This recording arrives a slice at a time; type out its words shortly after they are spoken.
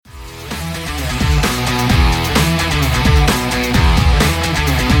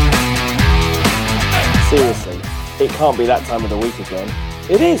It can't be that time of the week again.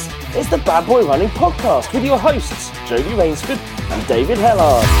 It is. It's the Bad Boy Running Podcast with your hosts, Jodie Rainsford and David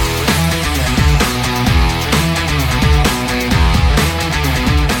Hellard.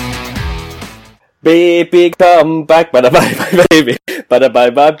 Baby, come back, bye-bye, baby,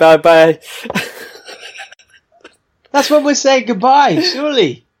 bye-bye. That's when we're saying goodbye,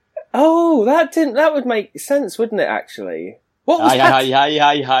 surely. Oh, that would make sense, wouldn't it, actually? What was that?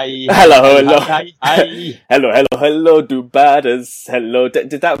 Hi. Hello, do badders. Hello. Did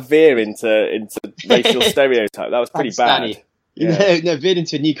that veer into racial stereotype? That was pretty bad. Yeah. No, veered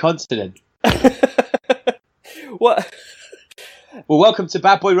into a new continent. What? Well, welcome to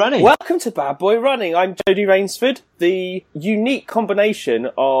Bad Boy Running. Welcome to Bad Boy Running. I'm Jodie Rainsford, the unique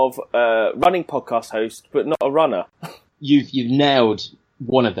combination of running podcast host, but not a runner. You've nailed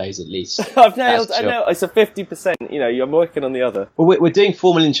one of those at least. I know. It's a 50%. I'm working on the other. Well, we're doing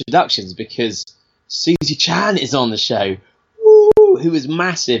formal introductions because Susie Chan is on the show, who is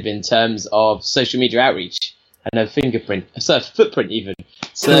massive in terms of social media outreach and her footprint even.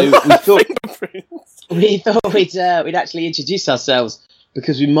 So we thought we'd actually introduce ourselves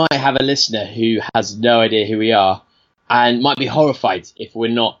because we might have a listener who has no idea who we are and might be horrified if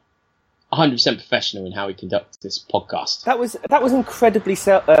we're not 100% professional in how we conduct this podcast. That was incredibly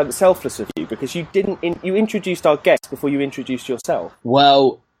selfless of you because you introduced our guest before you introduced yourself.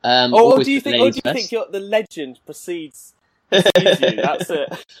 Well, or do you think the legend precedes you? That's it.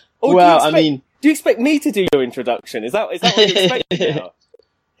 Do you expect me to do your introduction? Is that what you're expecting now?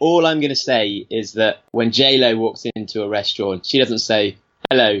 All I'm going to say is that when J-Lo walks into a restaurant, she doesn't say,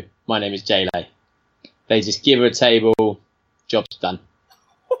 "Hello, my name is J-Lo." They just give her a table, job's done.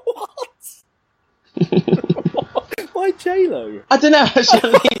 Why J-Lo? I don't know. Who's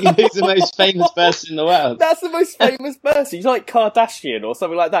the most famous person in the world? That's the most famous person. You're like Kardashian or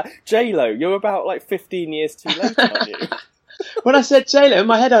something like that. J-Lo, you're about 15 years too late, aren't you? When I said J-Lo, in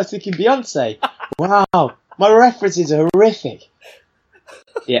my head I was thinking Beyonce. Wow, my references are horrific.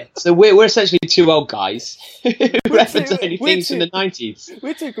 Yeah, so we're essentially two old guys who reference only things from the 90s.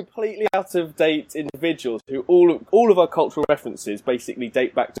 We're two completely out-of-date individuals who all of our cultural references basically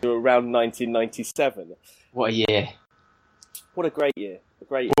date back to around 1997. What a year. What a great year.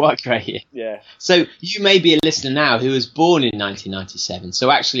 What a great year. Yeah. So you may be a listener now who was born in 1997,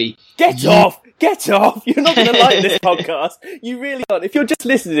 so actually... Get off! You're not going to like this podcast. You really aren't. If you're just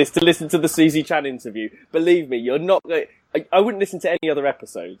listening to this to listen to the Susie Chan interview, believe me, you're not going... I wouldn't listen to any other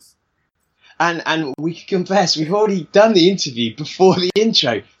episodes. And we can confess, we've already done the interview before the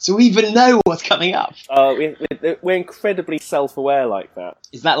intro, so we even know what's coming up. We're incredibly self-aware like that.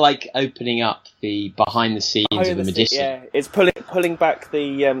 Is that like opening up the behind the scenes of The Magician? Yeah, it's pulling back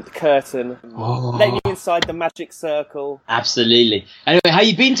the curtain, letting you inside the magic circle. Absolutely. Anyway, how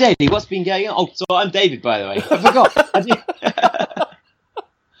you been, JD? What's been going on? Oh, so I'm David, by the way. I forgot.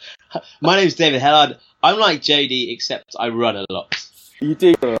 My name's David Hellard. I'm like Jodie, except I run a lot. You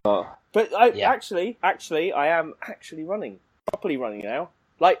do run a lot. But actually, I am actually running. Properly running now.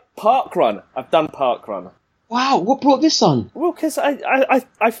 Like park run. I've done park run. Wow, what brought this on? Well, because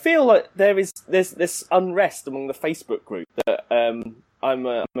I feel like there's this unrest among the Facebook group that I'm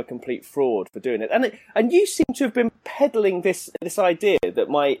a complete fraud for doing it. And you seem to have been peddling this idea that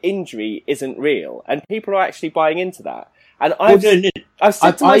my injury isn't real, and people are actually buying into that. And I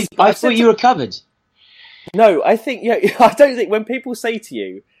thought you recovered. No, I don't think when people say to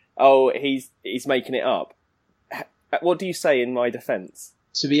you, "Oh, he's making it up," what do you say in my defence?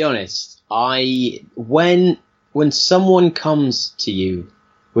 To be honest, when someone comes to you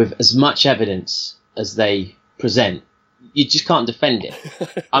with as much evidence as they present, you just can't defend it.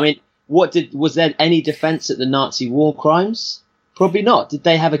 I mean, was there any defence at the Nazi war crimes? Probably not. Did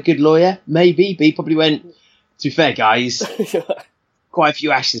they have a good lawyer? Maybe, but he probably went, "To be fair, guys, quite a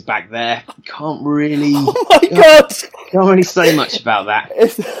few ashes back there. Can't really... Oh my God! Can't really say much about that."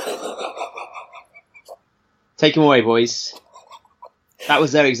 Take them away, boys. That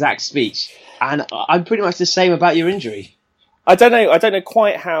was their exact speech. And I'm pretty much the same about your injury. I don't know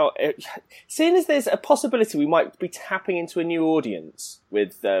quite how... Seeing as there's a possibility we might be tapping into a new audience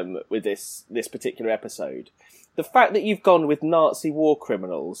with this particular episode, the fact that you've gone with Nazi war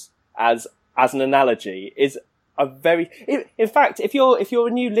criminals as an analogy is a very... In fact, if you're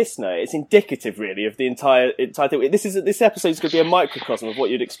a new listener, it's indicative, really, of the entire thing. This episode is going to be a microcosm of what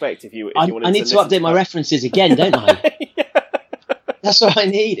you'd expect if you wanted to... I need to update my references again, don't I? Yeah. That's what I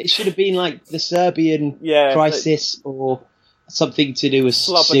need. It should have been like the Serbian crisis or something to do with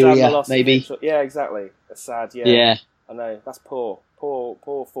Syria, maybe. Yeah, exactly. A sad, yeah. I know, that's poor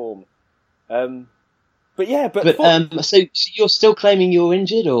form. But So you're still claiming you're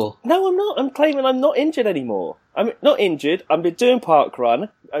injured, or? No, I'm not. I'm claiming I'm not injured anymore. I'm not injured. I've been doing parkrun,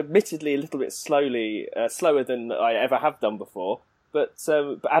 admittedly a little bit slower than I ever have done before,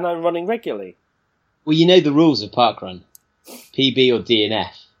 and I'm running regularly. Well, you know the rules of parkrun. PB or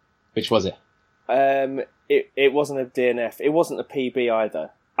DNF. Which was it? It wasn't a DNF. It wasn't a PB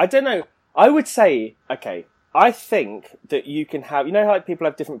either. I don't know. I would say, okay, I think that you can have, you know how people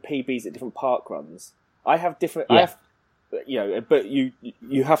have different PBs at different parkruns? I have different, Yeah. But you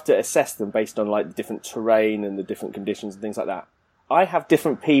have to assess them based on like the different terrain and the different conditions and things like that. I have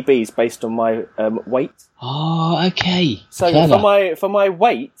different PBs based on my weight. Oh, okay. So Clever. for my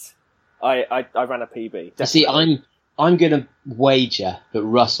weight, I ran a PB. Definitely. See, I'm going to wager that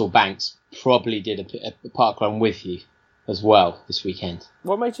Russell Banks probably did a parkrun with you as well this weekend.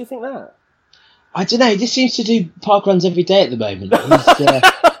 What made you think that? I don't know. He just seems to do parkruns every day at the moment.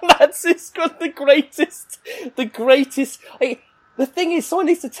 He's got the greatest. The thing is, someone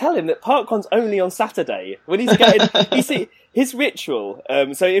needs to tell him that parkrun's only on Saturday when he's getting. You see, his ritual.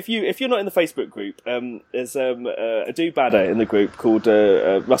 So if you're not in the Facebook group, there's a do-badder in the group called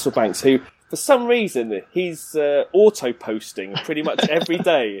Russell Banks who, for some reason, he's auto-posting pretty much every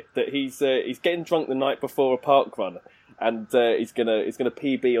day that he's getting drunk the night before a parkrun, and he's gonna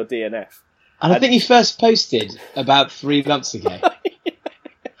PB or DNF. And I think he first posted about 3 months ago.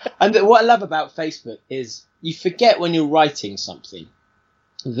 And what I love about Facebook is you forget when you're writing something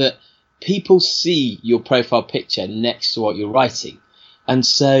that people see your profile picture next to what you're writing. And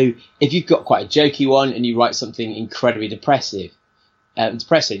so if you've got quite a jokey one and you write something incredibly depressing,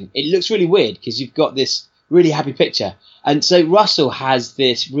 it looks really weird because you've got this really happy picture. And so Russell has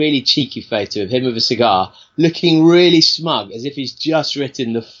this really cheeky photo of him with a cigar looking really smug as if he's just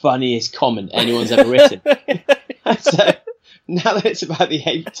written the funniest comment anyone's ever written. So now that it's about the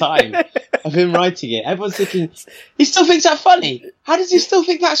 8th time of him writing it, everyone's thinking, he still thinks that funny. How does he still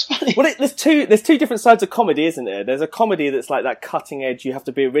think that's funny? Well, there's two different sides of comedy, isn't there? There's a comedy that's like that cutting edge, you have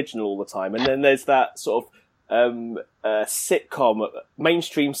to be original all the time. And then there's that sort of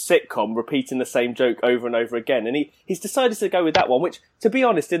mainstream sitcom repeating the same joke over and over again. And he's decided to go with that one, which, to be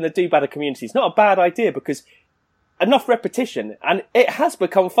honest, in the do-badder community is not a bad idea because enough repetition and it has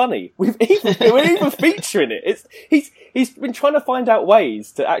become funny. We're even featuring it. He's been trying to find out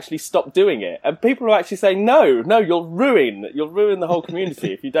ways to actually stop doing it. And people are actually saying, no, you'll ruin the whole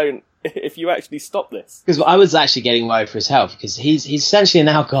community if you actually stop this. Because I was actually getting worried for his health because he's essentially an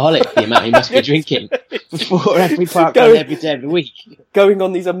alcoholic, the amount he must be drinking before every park run every day of the week. Going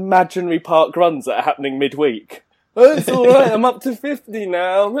on these imaginary park runs that are happening midweek. Oh, it's alright, I'm up to 50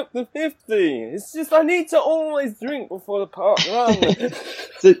 now, I'm up to 50. It's just I need to always drink before the park run.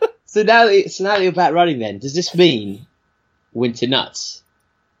 So now that you're back running then, does this mean Winter Nuts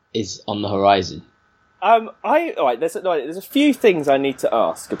is on the horizon? There's a few things I need to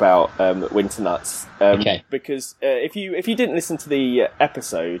ask about Winter Nuts. Okay. Because if you didn't listen to the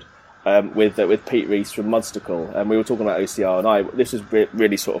episode with Pete Reese from Mudstacle, and we were talking about OCR, and this was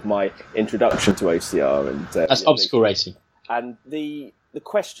really sort of my introduction to OCR, and that's obstacle racing. And the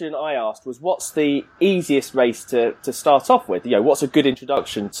question I asked was, what's the easiest race to start off with? What's a good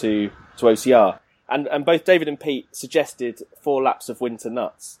introduction to OCR? And both David and Pete suggested 4 laps of Winter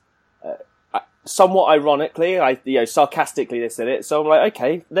Nuts. Somewhat ironically, sarcastically they said it, so I'm like,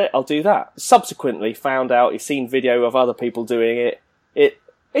 okay, I'll do that. Subsequently found out, he's seen video of other people doing it.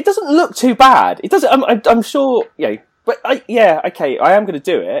 It doesn't look too bad. It doesn't. I'm sure. But okay. I am going to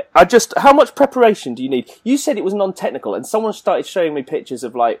do it. How much preparation do you need? You said it was non-technical, and someone started showing me pictures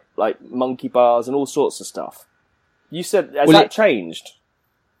of like monkey bars and all sorts of stuff. You said has that changed?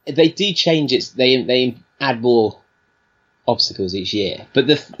 They do change it. They add more obstacles each year. But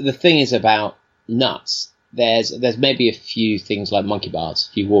the thing is about nuts. There's maybe a few things like monkey bars,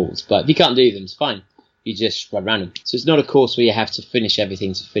 a few walls, but if you can't do them, it's fine. You just run around them. So it's not a course where you have to finish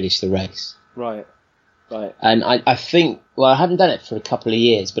everything to finish the race. Right. And I think, I haven't done it for a couple of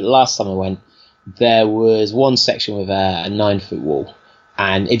years, but last time I went, there was one section with a 9-foot wall.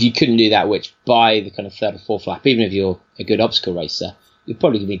 And if you couldn't do that, which by the kind of 3rd or 4th lap, even if you're a good obstacle racer, you're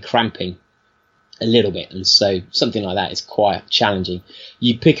probably going to be cramping a little bit. And so something like that is quite challenging.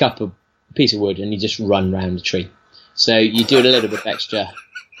 You pick up a piece of wood and you just run round the tree. So you do a little bit extra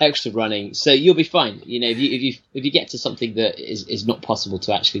running, so you'll be fine. If you get to something that is not possible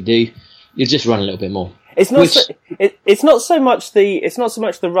to actually do, you'll just run a little bit more. It's not so much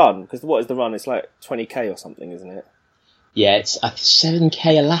the run, because what is the run? It's like 20k or something, isn't it? Yeah, it's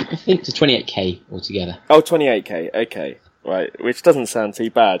 7k a lap, I think, to 28k altogether. Oh, 28k. Okay, right, which doesn't sound too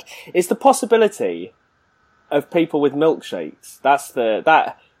bad. It's the possibility of people with milkshakes.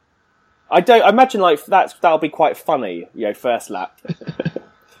 I imagine like that'll be quite funny. First lap,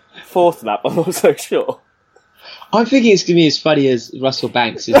 fourth lap. I'm not so sure. I'm thinking it's going to be as funny as Russell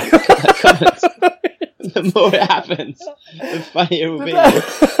Banks' comments. The more it happens, the funnier it will be.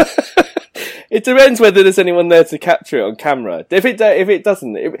 It depends whether there's anyone there to capture it on camera. If it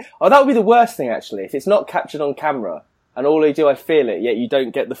doesn't, that would be the worst thing actually. If it's not captured on camera and all I do, I feel it, yet you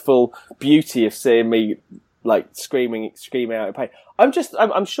don't get the full beauty of seeing me like screaming out in pain.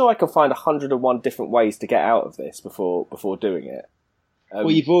 I'm sure I can find 101 different ways to get out of this before doing it. Well,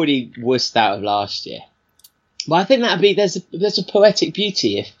 you've already wussed out of last year. Well, I think that'd be there's a poetic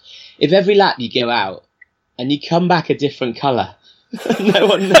beauty if every lap you go out and you come back a different colour. No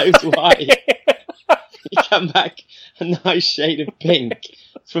one knows why. You come back a nice shade of pink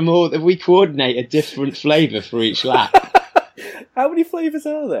from we coordinate a different flavour for each lap. How many flavours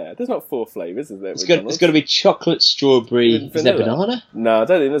are there? There's not 4 flavours, is there? It's got to be chocolate, strawberry. Is there banana? No, I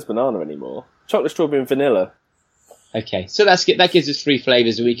don't think there's banana anymore. Chocolate, strawberry, and vanilla. Okay, so that gives us 3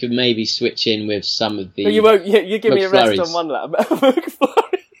 flavours, and we can maybe switch in with some of the. But you won't. You give me a rest on one lap.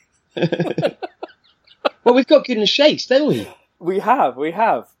 Well, we've got goodness shakes, don't we? We have.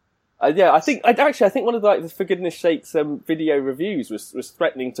 Yeah, I think one of the For Goodness Shakes video reviews was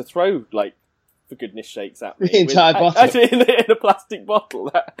threatening to throw like For Goodness Shakes at me. The entire bottle. Actually, in a plastic bottle.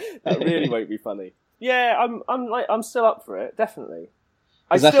 That really won't be funny. Yeah, I'm still up for it, definitely.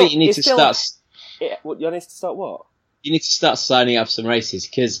 I think you need to start. What you need to start? What? You need to start signing up some races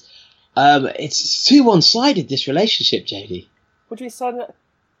because it's too one-sided. This relationship, JD. What do you sign up?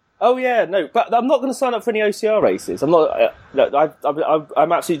 Oh yeah, no, but I'm not going to sign up for any OCR races. I'm not.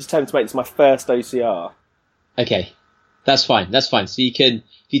 I'm absolutely determined to make this my first OCR. Okay, that's fine. So you can,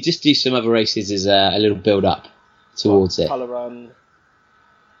 if you just do some other races as a little build up towards it. Colour Run,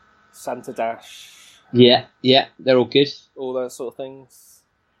 Santa Dash. Yeah, they're all good. All those sort of things.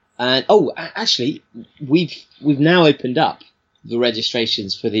 And actually, we've now opened up the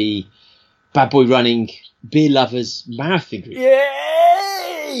registrations for the Bad Boy Running Beer Lovers Marathon Group.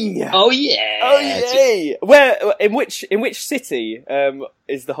 Yay! Oh yeah! Oh yay! Where? In which city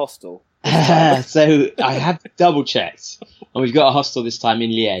is the hostel? So I have double checked, and we've got a hostel this time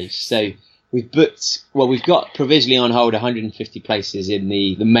in Liège. So we've booked. Well, we've got provisionally on hold 150 places in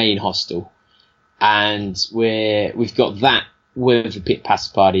the main hostel, and we've got that with the pit pass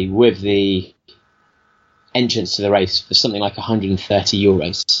party with the entrance to the race for something like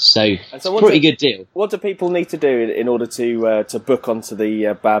 €130. So it's a pretty good deal. What do people need to do in order to book onto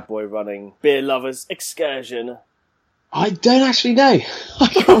the Bad Boy Running Beer Lovers excursion? I don't actually know. I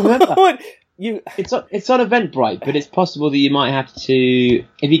can't remember. It's on Eventbrite, but it's possible that you might have to.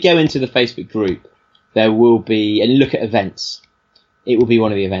 If you go into the Facebook group, there will be, and look at events. It will be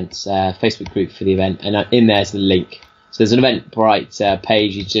one of the events, Facebook group for the event, and in there's the link. So there's an Eventbrite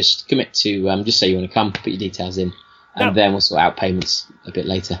page. You just commit to, just say you want to come, put your details in, and then we'll sort out payments a bit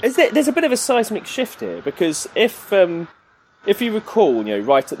later. There's a bit of a seismic shift here because if you recall,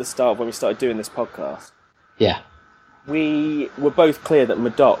 right at the start of when we started doing this podcast, we were both clear that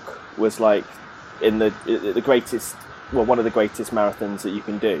Madoc was like in the greatest, one of the greatest marathons that you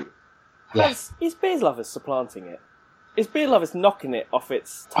can do. Yeah. Is Beer Lovers supplanting it? Is Beer Lovers knocking it off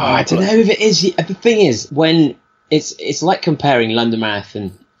its time? I don't know if it is. The thing is, when it's like comparing London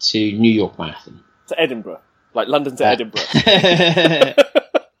Marathon to New York Marathon. To Edinburgh. Like London to Edinburgh.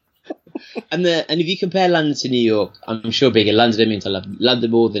 And if you compare London to New York, I'm sure being a Londoner means I love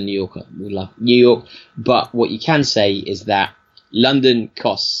London more than New York. We love New York. But what you can say is that London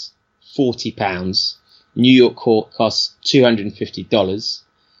costs £40. New York costs $250.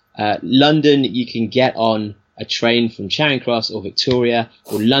 London, you can get on a train from Charing Cross or Victoria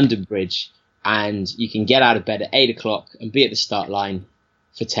or London Bridge, and you can get out of bed at 8 o'clock and be at the start line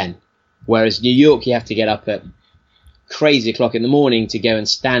for 10. Whereas New York, you have to get up at crazy o'clock in the morning to go and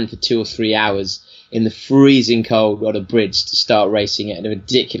stand for 2 or 3 hours in the freezing cold on a bridge to start racing at a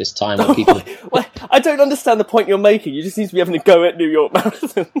ridiculous time. Where people... Well, I don't understand the point you're making. You just seem to be having a go at New York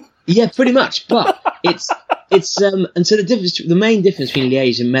Marathon. Yeah, pretty much. But and so the main difference between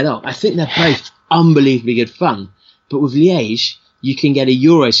Liège and Medoc, I think they're both unbelievably good fun. But with Liège, you can get a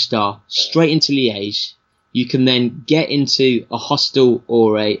Eurostar straight into Liège. You can then get into a hostel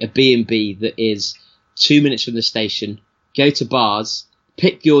or a B&B that is 2 minutes from the station, go to bars,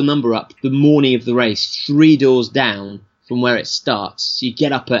 pick your number up the morning of the race, 3 doors down from where it starts. So you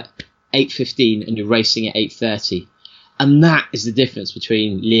get up at 8:15 and you're racing at 8:30. And that is the difference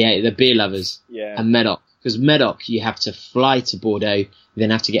between the Beer Lovers and Medoc. Because Medoc, you have to fly to Bordeaux, you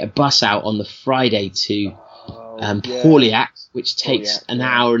then have to get a bus out on the Friday to Pauillac, which takes an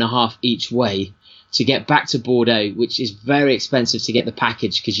hour and a half each way. to get back to Bordeaux, which is very expensive to get the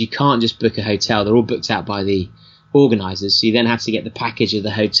package because you can't just book a hotel. They're all booked out by the organisers. So you then have to get the package of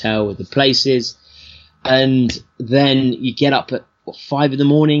the hotel with the places. And then you get up at 5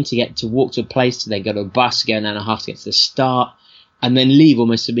 a.m. to walk to a place, to then go to a bus, go an hour and a half to get to the start, and then leave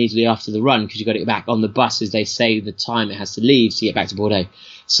almost immediately after the run because you've got to get back on the bus as they say the time it has to leave to get back to Bordeaux.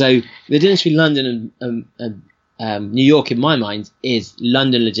 So the difference between London and New York, in my mind, is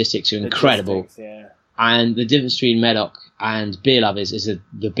London logistics are incredible. Yeah. And the difference between Medoc and Beer Lovers is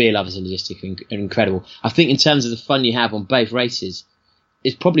the Beer Lovers and logistics are incredible. I think in terms of the fun you have on both races,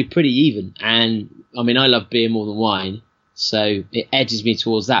 it's probably pretty even. And I mean, I love beer more than wine, so it edges me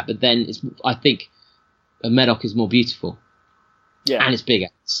towards that. But then I think a Medoc is more beautiful. Yeah. And it's bigger.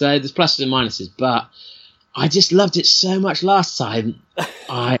 So there's pluses and minuses. But I just loved it so much last time.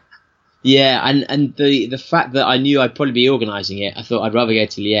 And the fact that I knew I'd probably be organising it, I thought I'd rather go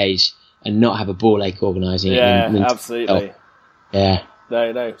to Liège and not have a ball ache organising it. Yeah, absolutely. Yeah.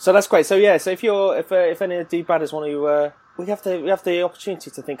 No. So that's great. So yeah, so if any of the badders want to, we have the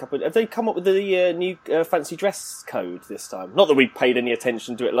opportunity to think up. Have they come up with the new fancy dress code this time? Not that we paid any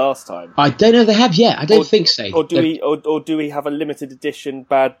attention to it last time. I don't know if they have yet. I don't think so. Or do we have a limited edition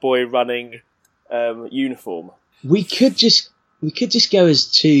bad boy running uniform? We could just go as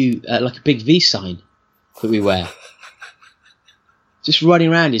two like a big V sign that we wear. Just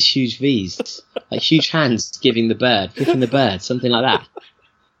running around as huge Vs, like huge hands kicking the bird, something like that.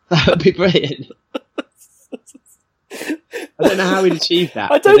 That would be brilliant. I don't know how we'd achieve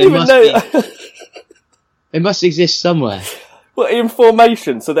that. I don't even know. It must exist somewhere. Well, in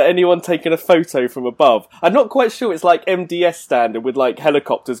formation, so that anyone taking a photo from above. I'm not quite sure it's like MDS standard with like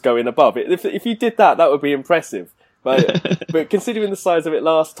helicopters going above it. If you did that would be impressive. But considering the size of it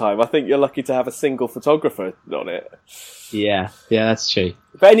last time, I think you're lucky to have a single photographer on it. Yeah, that's true.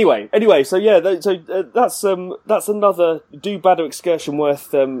 But anyway, so yeah, that's another Do Badder excursion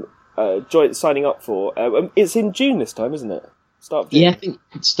worth signing up for. It's in June this time, isn't it? Start of June. Yeah, I think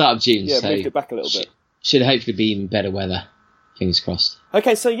start of June. Yeah, so moved it back a little bit. Should hopefully be even better weather. Fingers crossed.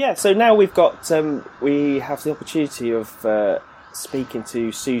 Okay, so now we have the opportunity of speaking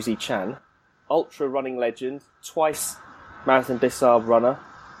to Susie Chan, ultra running legend, twice Marathon des Sables runner,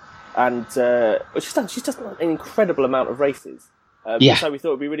 and she's done an incredible amount of races. So we thought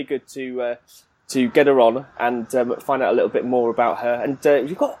it'd be really good to get her on and find out a little bit more about her. And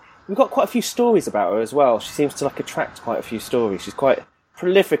we've got quite a few stories about her as well. She seems to attract quite a few stories. She's quite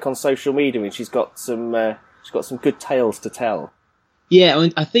prolific on social media, and she's got some good tales to tell. Yeah, I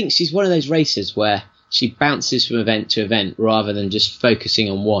mean, I think she's one of those racers where she bounces from event to event rather than just focusing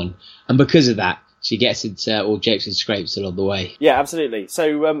on one. And because of that, she gets into all jokes and scrapes along the way. Yeah, absolutely.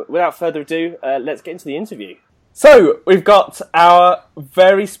 So without further ado, let's get into the interview. So we've got our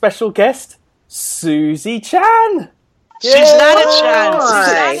very special guest, Susie Chan. Susanna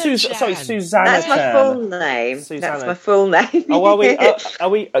Chan. Susanna That's Chan. my full name. Susanna. That's my full name. Are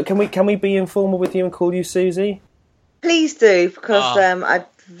we? Can we be informal with you and call you Susie? Please do, because I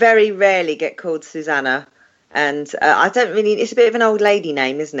very rarely get called Susanna, and I don't really. It's a bit of an old lady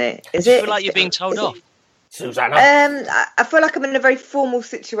name, isn't it? Do you feel like you're being told off? Susanna. I feel like I'm in a very formal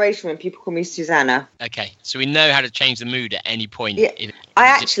situation when people call me Susanna. Okay, so we know how to change the mood at any point. Yeah. I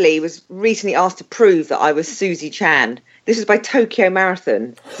actually was recently asked to prove that I was Susie Chan. This was by Tokyo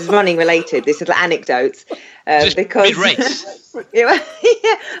Marathon. This is running related. This little anecdote, because mid-race.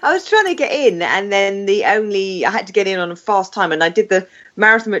 I was trying to get in, and then I had to get in on a fast time, and I did the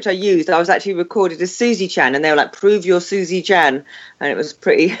marathon which I used. I was actually recorded as Susie Chan, and they were like, "Prove you're Susie Chan," and it was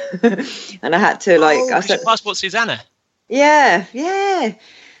pretty. And I had to I sent passport Susanna. Yeah.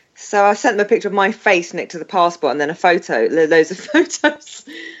 So I sent them a picture of my face next to the passport, and then loads of photos.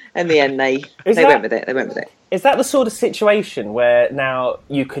 In the end, they went with it. They went with it. Is that the sort of situation where now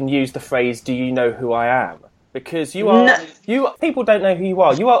you can use the phrase, "Do you know who I am?" Because people don't know who you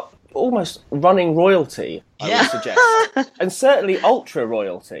are. You are almost running royalty, I would suggest. And certainly ultra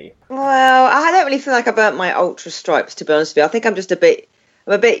royalty. Well, I don't really feel like I've earned my ultra stripes, to be honest with you. I think I'm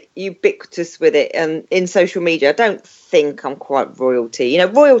a bit ubiquitous with it, and in social media, I don't think I'm quite royalty. You know,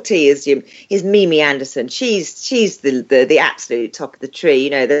 royalty is Mimi Anderson. She's the absolute top of the tree. You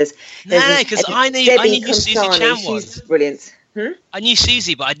know, there's because I knew Susie Chan was She's brilliant. I knew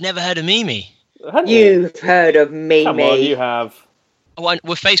Susie, but I'd never heard of Mimi. You've heard of Mimi? Come on, you have. Well,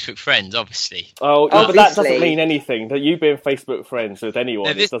 we're Facebook friends, obviously. But that doesn't mean anything. That you being Facebook friends with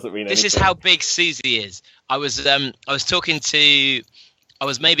anyone, this doesn't mean anything. This is how big Susie is. I was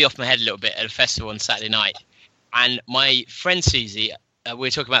maybe off my head a little bit at a festival on Saturday night, and my friend Susie, we were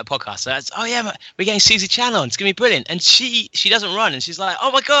talking about a podcast. So that's, oh yeah, we're getting Susie Chan on. It's gonna be brilliant. And she doesn't run, and she's like,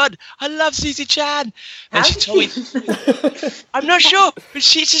 oh my god, I love Susie Chan. And she told me, I'm not sure, but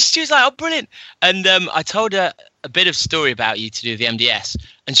she was like, oh brilliant. And I told her a bit of story about you to do with the MDS,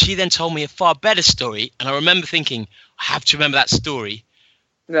 and she then told me a far better story. And I remember thinking, I have to remember that story.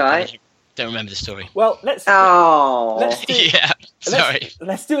 Right. Don't remember the story. Well, let's do, yeah, sorry.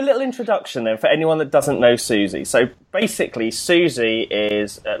 Let's do a little introduction then for anyone that doesn't know Susie. So basically, Susie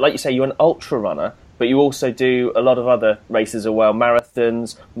is, like you say, you're an ultra runner, but you also do a lot of other races as well,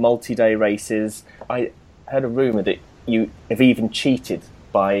 marathons, multi-day races. I heard a rumour that you have even cheated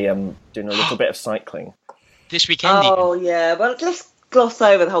by doing a little bit of cycling. This weekend. Oh, yeah. Well, let's gloss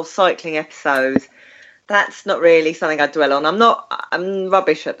over the whole cycling episode. That's not really something I dwell on. I'm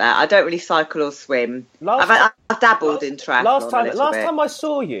rubbish at that. I don't really cycle or swim. I've dabbled in triathlon Last time I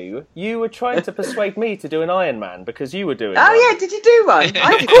saw you, you were trying to persuade me to do an Ironman because you were doing one. Oh, yeah, did you do one?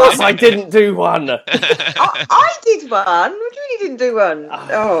 Of course I didn't do one. I did one. What do you mean you didn't do one?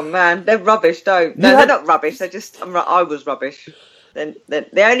 Oh, man, they're rubbish, they're not rubbish. They're just, I was rubbish. Then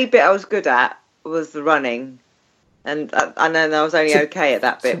the only bit I was good at was the running. And then I was only okay at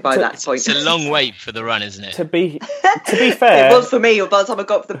that bit by that point. It's a long wait for the run, isn't it? To be fair, it was for me. By the time I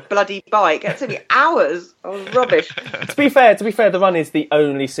got off the bloody bike, it took me hours. I was rubbish. To be fair, the run is the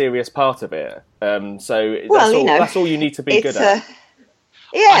only serious part of it. That's all you need to be good at.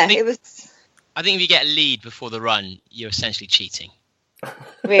 It was. I think if you get a lead before the run, you're essentially cheating.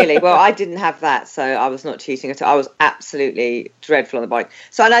 Really? Well, I didn't have that, so I was not cheating at all. I was absolutely dreadful on the bike.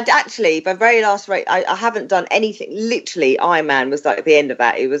 So, and I'd actually, my very last race, I haven't done anything. Literally, Ironman was like the end of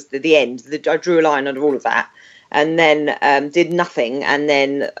that. It was the end. I drew a line under all of that, and then did nothing. And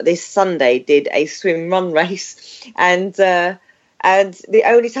then this Sunday did a swim run race, and the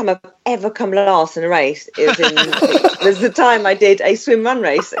only time I've ever come last in a race was the time I did a swim run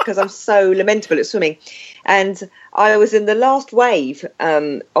race because I'm so lamentable at swimming. And I was in the last wave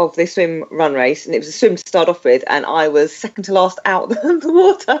of the swim run race, and it was a swim to start off with, and I was second to last out the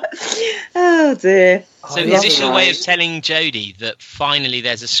water. Oh dear. So is this your way of telling Jody that finally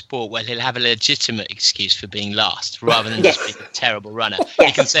there's a sport where he'll have a legitimate excuse for being last, rather than just being a terrible runner? Yes.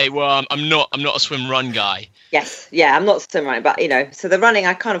 He can say, well, I'm not a swim run guy. Yes, yeah, I'm not a swim runner, but so the running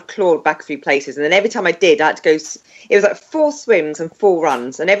I kind of clawed back a few places, and then every time I did, I had to go. It was like 4 swims and 4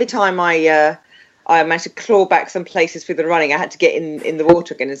 runs, and every time I managed to claw back some places through the running, I had to get in the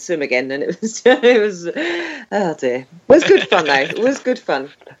water again and swim again, and it was oh dear. It was good fun though. It was good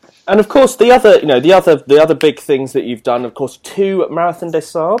fun. And of course, the other big things that you've done, of course, 2 Marathon des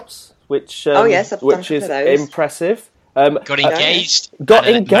Sables, which I've done which is impressive. Got engaged. At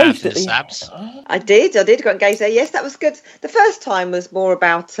the Sabs. I did. Got engaged there. Yes, that was good. The first time was more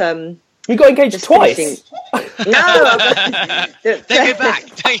about. You got engaged twice. No. Don't go back.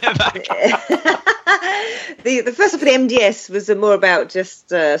 The first one for the MDS was more about just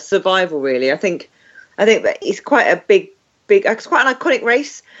survival, really. I think that it's quite a big. It's quite an iconic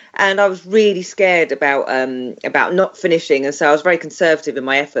race, and I was really scared about not finishing, and so I was very conservative in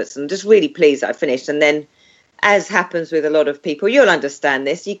my efforts, and just really pleased that I finished. And then, as happens with a lot of people, you'll understand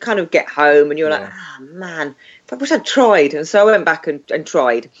this. You kind of get home and you're like, oh man, I wish I'd tried. And so I went back and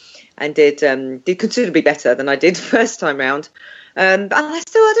tried, and did considerably better than I did the first time round. But I don't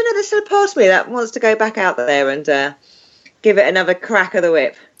know, there's still a part of me that wants to go back out there and give it another crack of the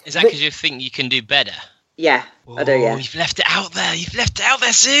whip. Is that because you think you can do better? Yeah, I do, yeah. You've left it out there.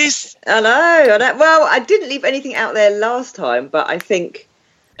 Suze. I know. Well, I didn't leave anything out there last time, but I think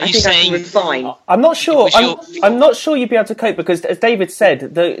I can refine. I'm not sure. I'm not sure you'd be able to cope because, as David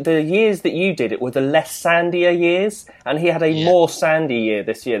said, the years that you did it were the less sandier years, and he had a more sandy year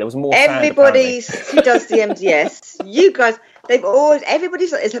this year. There was more. Everybody who does the MDS, you guys,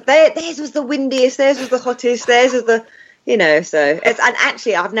 everybody's theirs was the windiest, theirs was the hottest, theirs was the. So and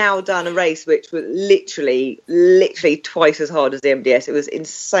actually, I've now done a race which was literally twice as hard as the MDS. It was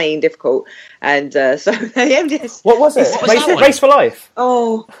insane difficult, and so the MDS. What was it? Race for Life.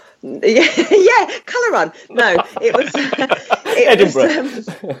 Oh, yeah, colour run. No, it was Edinburgh.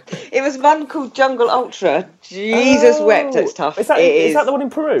 It was one called Jungle Ultra. Jesus wept. It's tough. Is that the one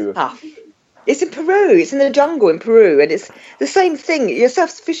in Peru? Tough. It's in Peru. It's in the jungle in Peru, and it's the same thing. You're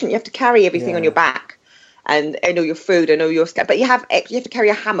self-sufficient. You have to carry everything on your back. And all your food and all your stuff, but you have to carry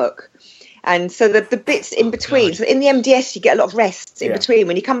a hammock, and so the bits in between. God. So in the MDS, you get a lot of rests in between.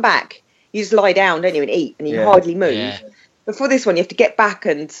 When you come back, you just lie down, don't you, and eat, and you hardly move. Yeah. Before this one, you have to get back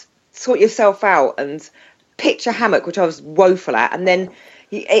and sort yourself out and pitch a hammock, which I was woeful at, and then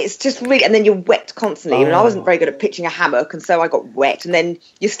It's just really, and then you're wet constantly. And I wasn't very good at pitching a hammock, and so I got wet. And then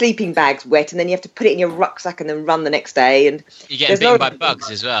your sleeping bag's wet, and then you have to put it in your rucksack and then run the next day. And you're getting bitten by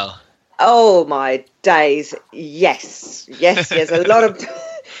bugs as well. Oh my days! Yes. A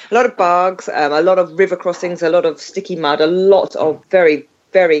lot of bugs, a lot of river crossings, a lot of sticky mud, a lot of very,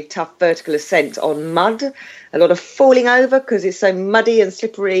 very tough vertical ascent on mud, a lot of falling over because it's so muddy and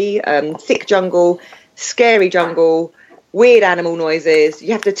slippery. Thick jungle, scary jungle. Weird animal noises.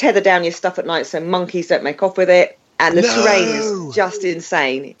 You have to tether down your stuff at night so monkeys don't make off with it. And the terrain is just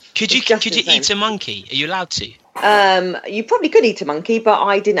insane. Could you eat a monkey? Are you allowed to? You probably could eat a monkey, but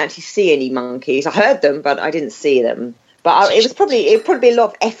I didn't actually see any monkeys. I heard them, but I didn't see them. But it'd probably be a lot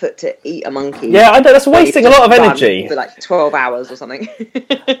of effort to eat a monkey. Yeah, I know that's wasting a lot of energy for like 12 hours or something.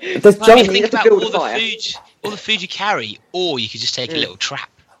 Does jungle think about all the food you carry, or you could just take a little trap.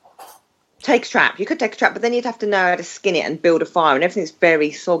 Take a trap. You could take a trap, but then you'd have to know how to skin it and build a fire, and everything's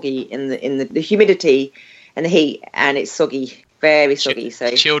very soggy in the humidity and the heat, and it's soggy, very soggy. So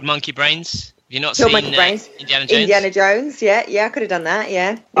chilled monkey brains. Have you not chilled seen monkey brains? Indiana Jones? Indiana Jones. Yeah, I could have done that.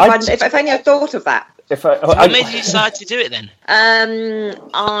 Yeah, if only I thought of that. What made you decide to do it then?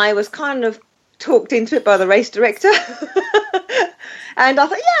 I was kind of talked into it by the race director. And I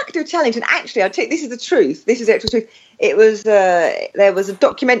thought, I could do a challenge. And actually, this is the truth. This is the actual truth. It was there was a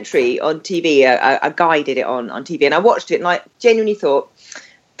documentary on TV. A guy did it on TV, and I watched it, and I genuinely thought,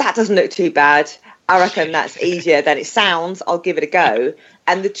 that doesn't look too bad. I reckon that's easier than it sounds. I'll give it a go.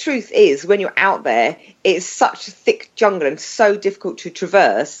 And the truth is, when you're out there, it's such a thick jungle and so difficult to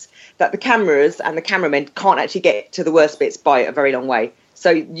traverse that the cameras and the cameramen can't actually get to the worst bits by a very long way.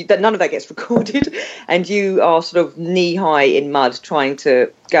 So none of that gets recorded, and you are sort of knee high in mud trying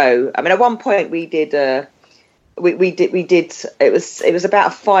to go. I mean, at one point we did. We did. It was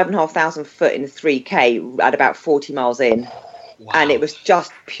about 5,500 foot in 3K at about 40 miles in, wow. And it was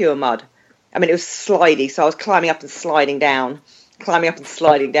just pure mud. I mean, it was slidey, so I was climbing up and sliding down,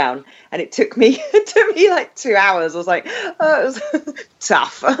 and it took me like 2 hours. I was like, oh, it was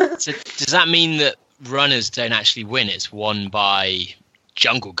tough. So does that mean that runners don't actually win? It's won by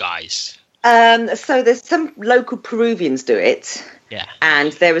jungle guys. So there's some local Peruvians do it. Yeah.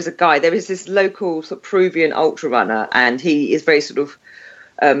 And there is this local sort of Peruvian ultra runner, and he is very sort of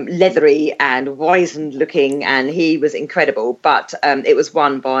leathery and wizened looking, and he was incredible. But it was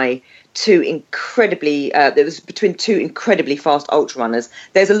won by between two incredibly fast ultra runners.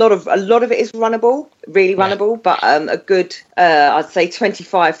 There's a lot of it is runnable, really runnable, but a good I'd say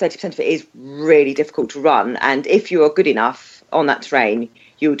 25-30% of it is really difficult to run. And if you are good enough on that terrain,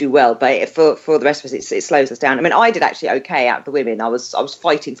 you'll do well. But for the rest of us, it slows us down. I mean, I did actually okay out of the women. I was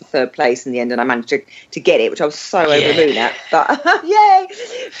fighting for third place in the end, and I managed to get it, which I was so over the moon at. But yay!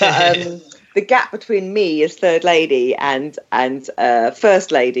 But the gap between me as third lady and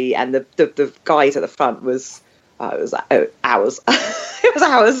first lady and the guys at the front was hours. It was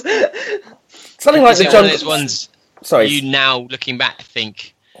hours. Something like the one of those ones. Sorry, you now looking back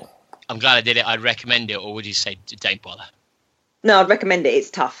think, I'm glad I did it. I'd recommend it, or would you say don't bother? No, I'd recommend it. It's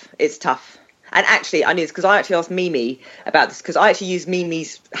tough. And actually, I knew this because I actually asked Mimi about this, because I actually used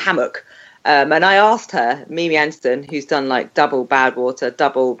Mimi's hammock. And I asked her, Mimi Anston, who's done like double Badwater,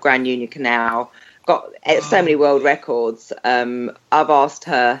 double Grand Union Canal, got so many world records. I've asked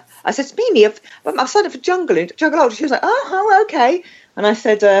her, I said, Mimi, I've signed up for Jungle Ultra. She was like, oh, okay. And I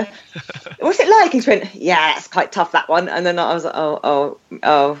said, what's it like? And she went, yeah, it's quite tough, that one. And then I was like,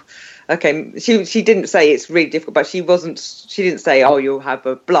 oh. Okay, she didn't say it's really difficult, but she didn't say, oh, you'll have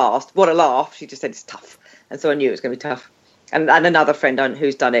a blast. What a laugh. She just said it's tough. And so I knew it was going to be tough. And another friend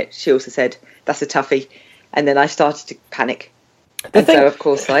who's done it, she also said, that's a toughie. And then I started to panic. So, of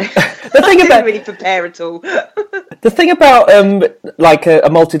course, I didn't really prepare at all. The thing about like a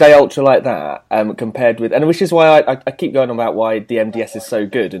multi-day ultra like that, compared with, and which is why I keep going on about why the MDS is so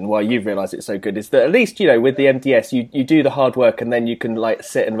good and why you've realised it's so good, is that at least, you know, with the MDS, you do the hard work and then you can like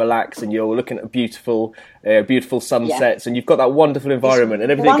sit and relax and you're looking at beautiful sunsets and you've got that wonderful environment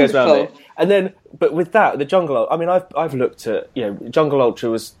and everything goes around it. And then, but with that, the Jungle, I mean, I've looked at, you know, Jungle Ultra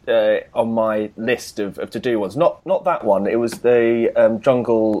was on my list of to-do ones. Not that one. It was the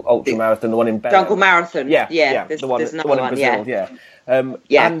Jungle Ultra Marathon, the one in Bell. Jungle Marathon. Yeah. There's one in Brazil.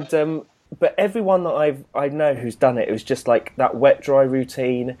 And but everyone that I know who's done it, it was just like that wet dry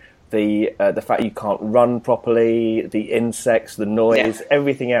routine. The fact you can't run properly, the insects, the noise,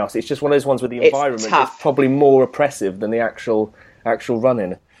 everything else. It's just one of those ones where the environment is probably more oppressive than the actual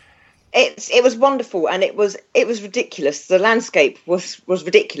running. It was wonderful, and it was ridiculous. The landscape was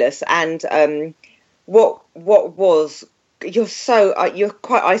ridiculous, and what was you're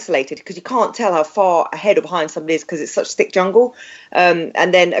quite isolated because you can't tell how far ahead or behind somebody is because it's such thick jungle.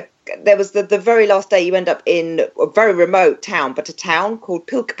 And then there was the very last day you end up in a very remote town, but a town called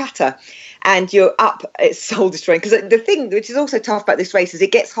Pilkapata, and you're up. It's soul destroying because the thing which is also tough about this race is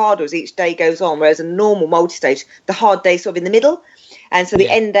it gets harder as each day goes on. Whereas a normal multi-stage, the hard day sort of in the middle. And so the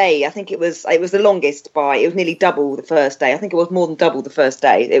end day, I think it was the longest it was nearly double the first day. I think it was more than double the first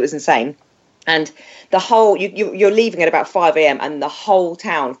day. It was insane. And the whole, you're leaving at about 5 a.m. and the whole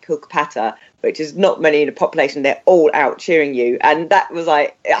town of Pilkapata, which is not many in the population, they're all out cheering you. And that was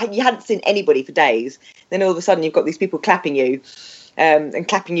like, you hadn't seen anybody for days. Then all of a sudden you've got these people clapping you and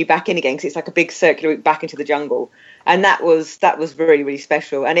clapping you back in again because it's like a big circular route back into the jungle. And that was really, really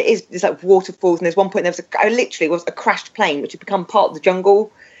special. And it's like waterfalls. And there's one point literally was a crashed plane, which had become part of the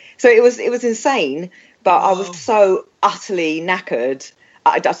jungle. So it was insane. But I was so utterly knackered.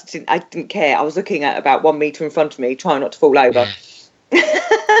 I didn't care. I was looking at about 1 metre in front of me, trying not to fall over.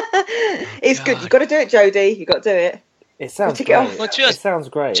 It's good. You've got to do it, Jodie. You've got to do it. It sounds great. Well, it sounds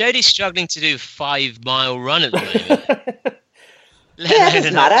great. Jodie's struggling to do 5 mile run at the moment. It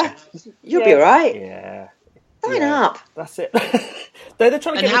doesn't matter. You'll be all right. Yeah. Sign up. That's it. They're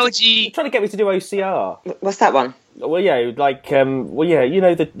trying to get me to do OCR. What's that one? Well, yeah, like, you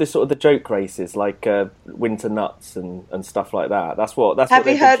know, the sort of the joke races, like Winter Nuts and stuff like that. That's what they've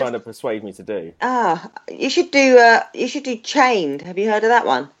been trying to persuade me to do. You should do Chained. Have you heard of that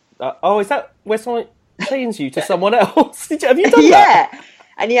one? Is that where someone chains you to someone else? Have you done that? Yeah.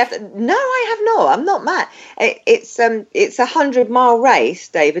 And you have to. No, I have not. I'm not mad. It's a 100-mile race,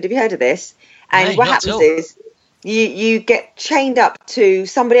 David. Have you heard of this? And what happens is you get chained up to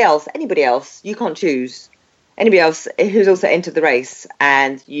somebody else, anybody else. You can't choose anybody else who's also entered the race,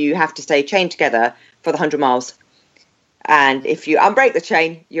 and you have to stay chained together for the 100 miles. And if you unbreak the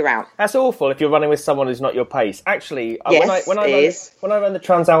chain, you're out. That's awful if you're running with someone who's not your pace. Actually, when I ran the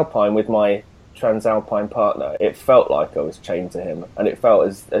Transalpine with my Transalpine partner, it felt like I was chained to him, and it felt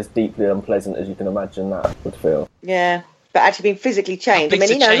as deeply unpleasant as you can imagine that would feel. Yeah, but actually being physically chained. I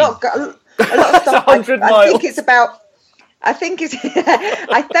mean, a lot of stuff. 100 miles. I think it's about. I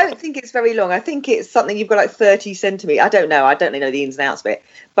don't think it's very long. I think it's something you've got like 30 centimetres. I don't know. I don't really know the ins and outs of it.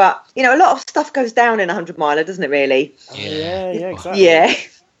 But, you know, a lot of stuff goes down in a 100-miler, doesn't it, really? Yeah, exactly. Yeah.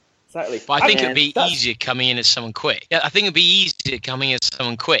 Exactly. But I think it'd be easier coming in as someone quick. Yeah, I think it'd be easier coming in as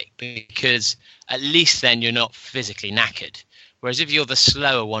someone quick because at least then you're not physically knackered. Whereas if you're the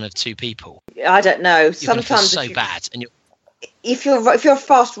slower one of two people, I don't know. Sometimes so bad, and if you're a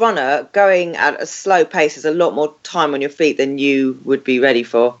fast runner, going at a slow pace is a lot more time on your feet than you would be ready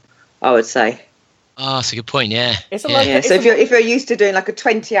for, I would say. Oh, that's a good point. Yeah. So if you're used to doing like a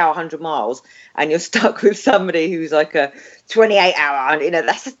 20-hour 100 miles and you're stuck with somebody who's like a 28-hour, and you know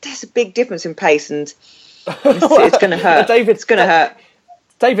that's a big difference in pace, and it's going to hurt. It's going to hurt.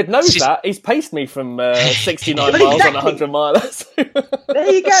 David knows that. He's paced me from 69 miles on a 100 milers.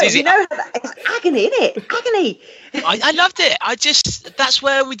 There you go. You know, it's agony, isn't it? Agony. I loved it. That's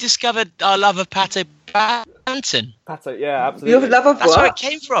where we discovered our love of Pato Banton. Pato, yeah, absolutely. Your love of That's what? where it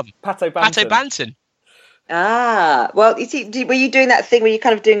came from. Pato Banton. Pato Banton. Well, you see, were you doing that thing where you're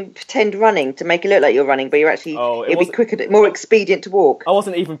kind of doing pretend running to make it look like you're running, but you're actually, it'd be quicker, more expedient to walk? I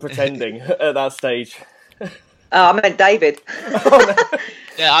wasn't even pretending at that stage. I meant David. Oh, no.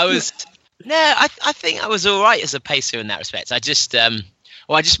 Yeah, I was. No, I think I was all right as a pacer in that respect. I just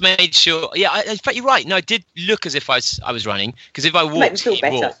made sure. Yeah, in fact, you're right. No, I did look as if I was running, because if I walked, he'd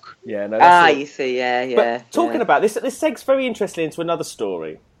walk. Yeah, no. You see, yeah. But talking about this segs very interestingly into another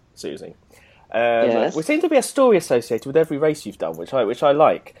story, Susie. Yes. We seem to be a story associated with every race you've done, which I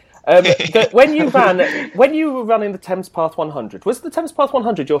like. When you were running the Thames Path 100, was the Thames Path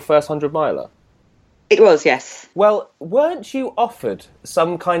 100 your first 100 miler? It was, yes. Well, weren't you offered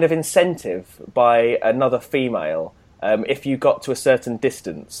some kind of incentive by another female if you got to a certain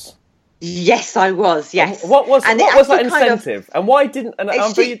distance? Yes, I was. Yes. What was that incentive, and why didn't? And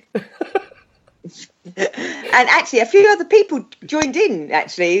actually, a few other people joined in.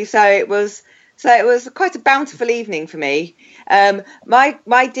 Actually, so it was quite a bountiful evening for me.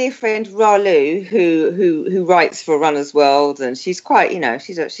 My dear friend Ralu, who writes for Runner's World, and she's quite,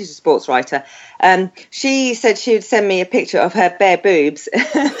 she's a sports writer. She said she would send me a picture of her bare boobs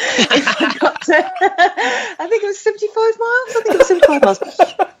if I got to, I think it was 75 miles.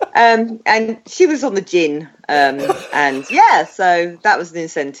 And she was on the gin. So that was an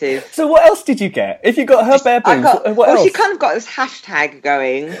incentive. So what else did you get? If you got her bare boobs, what else? She kind of got this hashtag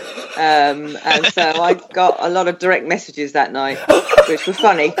going. And so I got a lot of direct messages that night, which were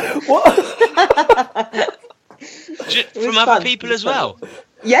funny. What? From other people as well?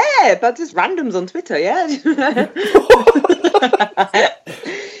 Yeah, but just randoms on Twitter, yeah.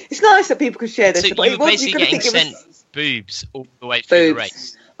 It's nice that people can share this. So you were basically getting sent boobs all the way through the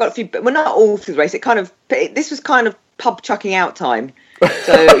race. Got a few, well, not all through the race. This was kind of pub chucking out time.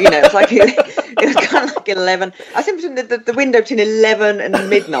 So, you know, it was kind of like 11. I think between the window between 11 and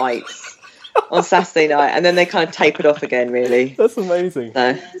midnight on Saturday night, and then they kind of tapered off again, really. That's amazing.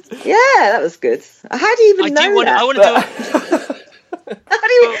 So, yeah, that was good. How do you even know that? I want to do it.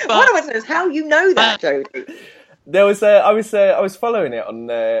 What I want to know is how you know that, Jodie. There was I was following it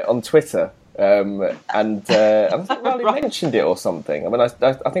on Twitter, and I think Riley mentioned it or something. I mean, I think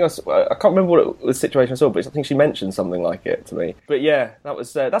I can't remember what the situation I saw, but I think she mentioned something like it to me. But yeah, that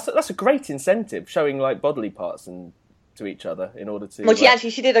was that's a great incentive, showing like bodily parts and to each other in order to. Well,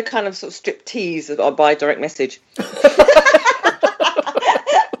 she did a kind of sort of strip tease by direct message.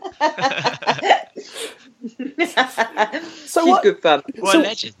 So she's good fun. What a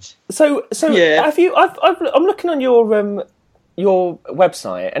legend. So yeah. I'm looking on your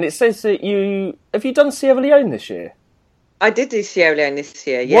website, and it says that have you done Sierra Leone this year? I did do Sierra Leone this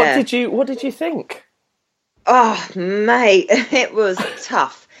year. Yeah. What did you think? Oh, mate, it was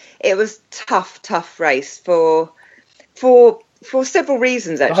tough. It was tough race for several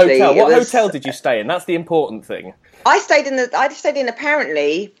reasons, actually. The hotel. What hotel did you stay in? That's the important thing. I stayed in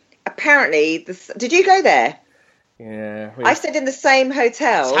apparently. Did you go there? Yeah. I stayed in the same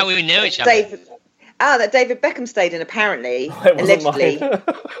hotel. That's how we know each other. That David Beckham stayed in, apparently, It allegedly.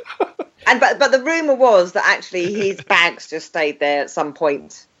 But the rumour was that actually his bags just stayed there at some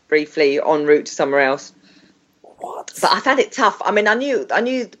point briefly en route to somewhere else. What? But I found it tough. I mean, I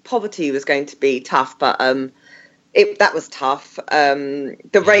knew poverty was going to be tough, but that was tough.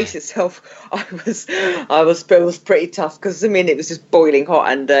 The race itself, it was pretty tough because I mean it was just boiling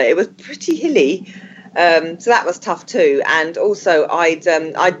hot and it was pretty hilly. So that was tough too. And also I'd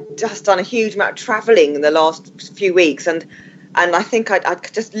just done a huge amount of travelling in the last few weeks, and I think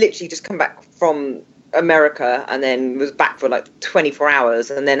I'd just literally just come back from America and then was back for like 24 hours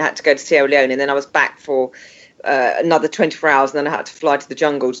and then had to go to Sierra Leone, and then I was back for another 24 hours, and then I had to fly to the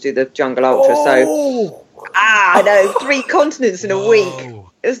jungle to do the Jungle Ultra. Oh. So I know, 3 continents in a week.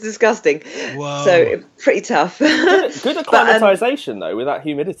 It was disgusting. Whoa. So it was pretty tough. Good acclimatisation though, with that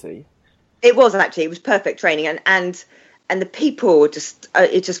humidity. It was actually. It was perfect training, and the people were just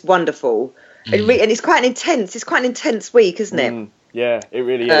it's just wonderful. And it's quite an intense week, isn't it? Yeah, it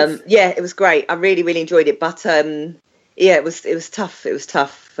really is. Yeah, it was great. I really, really enjoyed it. But yeah, it was tough. It was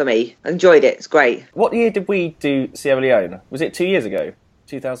tough for me. I enjoyed it. It's great. What year did we do Sierra Leone? Was it 2 years ago?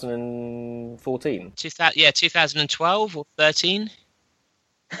 2014? 2012 or 13?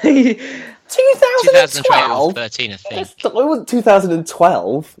 2012 or 13, I think. It wasn't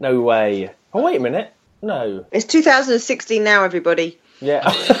 2012. No way. Oh, wait a minute. No. It's 2016 now, everybody. Yeah.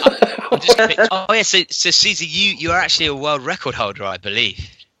 I'm just gonna pick, so Susie, you are actually a world record holder, I believe.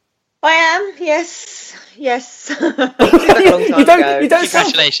 I am, yes. You don't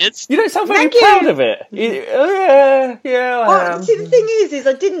Congratulations. You don't sound very proud of it. Yeah, I am. See, the thing is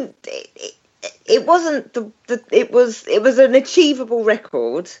I didn't. It wasn't it was an achievable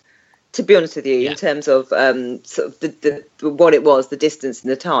record, to be honest with you, in terms of sort of the what it was, the distance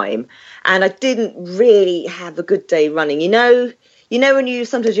and the time. And I didn't really have a good day running. You know when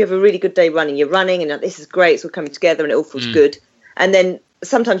sometimes you have a really good day running, you're running and this is great, it's all coming together and it all feels good. And then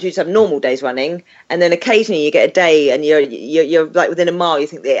sometimes you just have normal days running, and then occasionally you get a day and you're like within a mile, you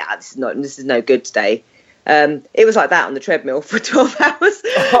think, this is no good today. It was like that on the treadmill for 12 hours,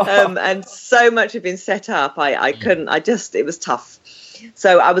 and so much had been set up. I couldn't. It was tough.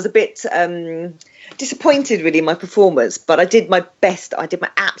 So I was a bit disappointed really in my performance, but I did my best. I did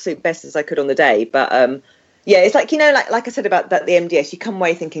my absolute best as I could on the day. But yeah, it's like, like I said about the MDS, you come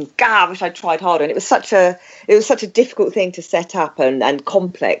away thinking, God, I wish I'd tried harder. And it was such a difficult thing to set up and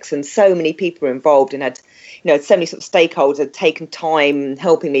complex, and so many people were involved and had so many sort of stakeholders had taken time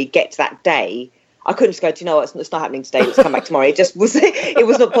helping me get to that day. I couldn't just go, do you know what, it's not happening today, let's come back tomorrow. It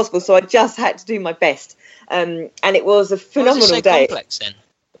was not possible. So I just had to do my best. And it was a phenomenal day. Day. Complex then?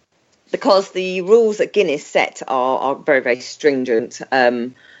 Because the rules that Guinness set are very, very stringent.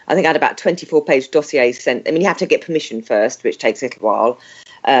 I think I had about 24-page dossiers sent. I mean, you have to get permission first, which takes a little while.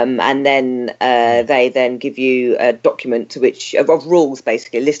 And then they then give you a document of rules,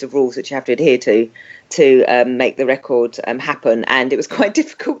 basically, a list of rules that you have to adhere to make the record happen. And it was quite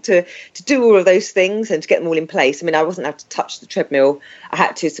difficult to do all of those things and to get them all in place. I mean, I wasn't allowed to touch the treadmill. I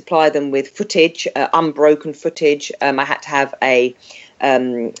had to supply them with footage, unbroken footage. I had to have a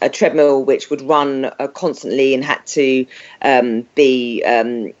a treadmill which would run constantly and had to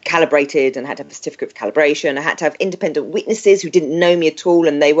be calibrated, and had to have a certificate of calibration. I had to have independent witnesses who didn't know me at all,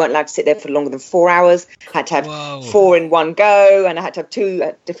 and they weren't allowed to sit there for longer than 4 hours. I had to have 4 in one go, and I had to have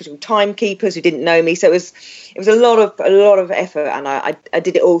 2 different timekeepers who didn't know me. So it was a lot of effort, and I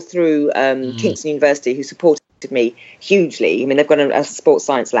did it all through Kingston University, who supported me hugely. I mean, they've got a sports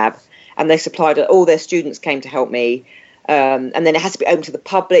science lab, and they supplied, all their students came to help me. And then it has to be open to the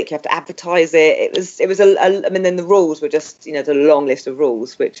public. You have to advertise it. It was I mean, then the rules were just, the long list of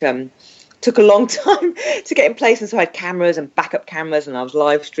rules, which took a long time to get in place. And so I had cameras and backup cameras, and I was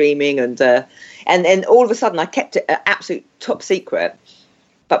live streaming, and then all of a sudden I kept it absolute top secret.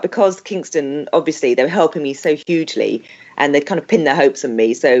 But because Kingston, obviously, they were helping me so hugely, and they'd kind of pinned their hopes on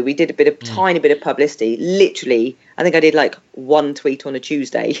me. So we did tiny bit of publicity. Literally, I think I did like 1 tweet on a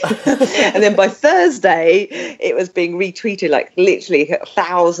Tuesday. And then by Thursday, it was being retweeted like literally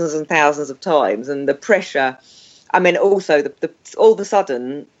thousands and thousands of times. And the pressure, I mean, also all of a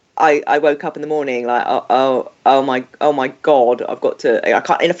sudden, I woke up in the morning like, oh my God, I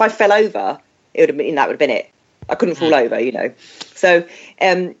can't. And if I fell over, that would have been it. I couldn't fall over, So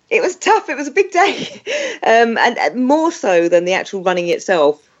it was tough. It was a big day. And more so than the actual running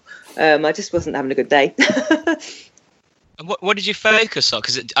itself. I just wasn't having a good day. And what did you focus on?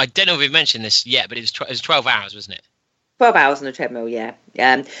 Because I don't know if we've mentioned this yet, but it was 12 hours, wasn't it? 12 hours on the treadmill, yeah.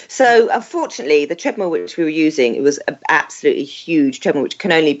 So unfortunately, the treadmill which we were using, it was an absolutely huge treadmill which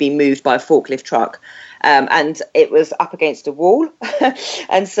can only be moved by a forklift truck. And it was up against a wall.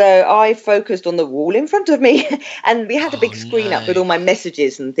 And so I focused on the wall in front of me. And we had a big screen up with all my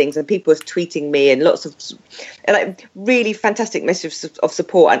messages and things. And people were tweeting me, and lots of really fantastic messages of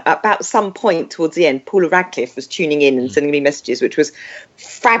support. And about some point towards the end, Paula Radcliffe was tuning in and sending me messages, which was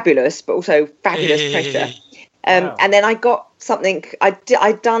fabulous, but also fabulous pressure. Wow. And then I got something.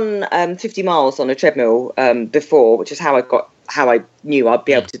 I'd done 50 miles on a treadmill before, which is how I knew I'd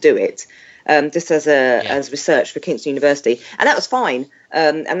be able to do it. Just as research for Kingston University, and that was fine.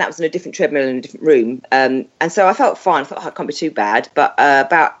 And that was in a different treadmill in a different room. And so I felt fine. I thought, it can't be too bad. But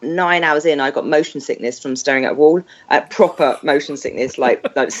about 9 hours in, I got motion sickness from staring at a wall. Proper motion sickness, like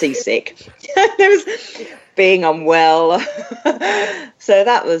seasick. There was being unwell. So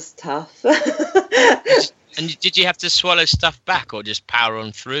that was tough. And did you have to swallow stuff back, or just power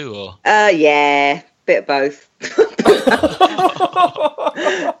on through, or? Yeah, bit of both.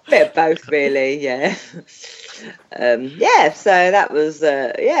 Bit of both, really. Yeah. So that was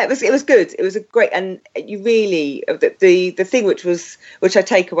it was good. It was a great, and you really the thing which I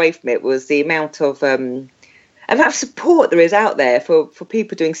take away from it was the amount of support there is out there for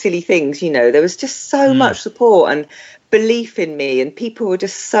people doing silly things. There was just so much support and belief in me, and people were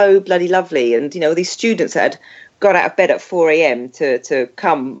just so bloody lovely. And these students that had got out of bed at 4 a.m. to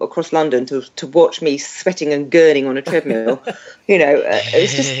come across London to watch me sweating and gurning on a treadmill. It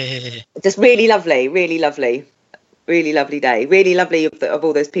was just really lovely, really lovely, really lovely day. Really lovely of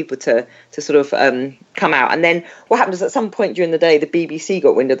all those people to sort of come out. And then what happened is at some point during the day, the BBC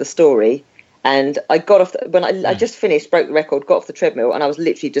got wind of the story. And I got off when I just finished, broke the record, got off the treadmill, and I was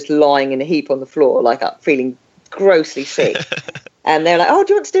literally just lying in a heap on the floor, like feeling grossly sick. And they were like, "Oh,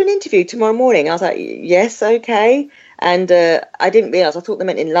 do you want to do an interview tomorrow morning?" I was like, "Yes, okay." And I didn't realise. I thought they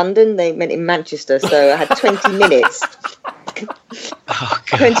meant in London. They meant in Manchester. So I had 20 minutes.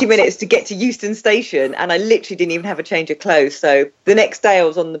 20 minutes to get to Euston Station, and I literally didn't even have a change of clothes. So the next day I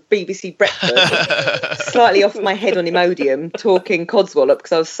was on the BBC Breakfast, slightly off my head on Imodium, talking codswallop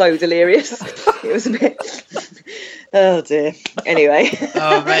because I was so delirious. It was a bit... Oh dear. Anyway.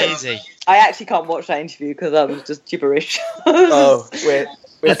 Oh, amazing. I actually can't watch that interview because I was just gibberish. We're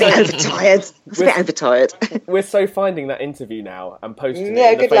a bit overtired. It's a bit overtired. We're so finding that interview now and posting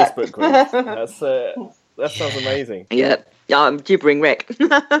it in the Facebook group. That sounds amazing. Yeah, I'm gibbering wreck.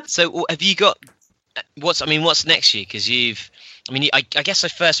 So have you got what's next year? Because I guess I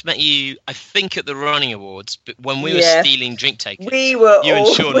first met you, I think, at the Running Awards, but when we were stealing drink takers. We were you all,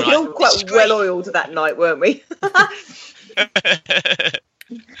 and Sean we were all quite well oiled that night, weren't we?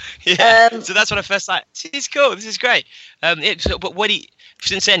 So that's when I first like, this is cool, this is great. But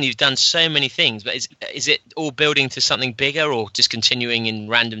since then you've done so many things, but is it all building to something bigger, or just continuing in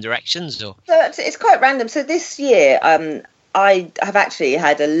random directions? Or so it's quite random. So this year I have actually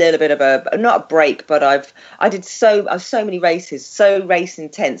had a little bit of not a break, but I've so many races, so race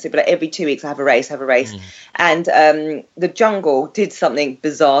intensive. But like every 2 weeks I have a race. And the jungle did something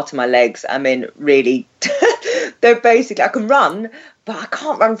bizarre to my legs. I mean, really, they're basically, I can run, but I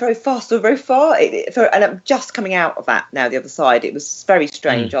can't run very fast or very far. And I'm just coming out of that now, the other side. It was very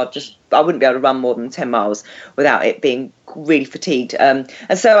strange. I wouldn't be able to run more than 10 miles without it being really fatigued. And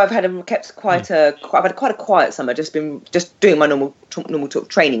so I've had quite a quiet summer. Just doing my normal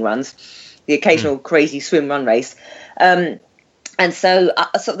training runs, the occasional crazy swim run race. And so,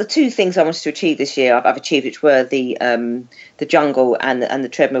 sort of the two things I wanted to achieve this year, I've achieved, which were the jungle and the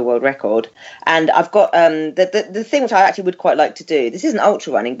treadmill world record. And I've got the thing which I actually would quite like to do. This isn't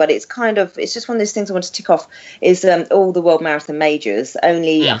ultra running, but it's just one of those things I want to tick off. Is all the world marathon majors.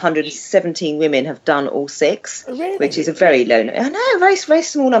 Only 117 women have done all 6, which is a very low. I know, very very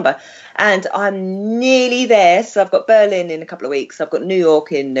small number. And I'm nearly there. So I've got Berlin in a couple of weeks. I've got New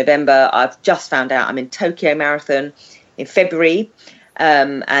York in November. I've just found out I'm in Tokyo Marathon in February,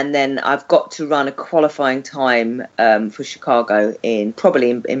 and then I've got to run a qualifying time for Chicago probably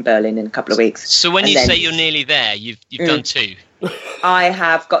in Berlin in a couple of weeks. So when you say you're nearly there, you've done 2.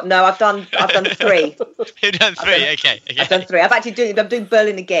 I've done 3. You've done 3, okay. I've done 3. I'm doing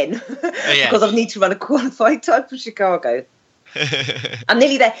Berlin again because I need to run a qualifying time for Chicago. I'm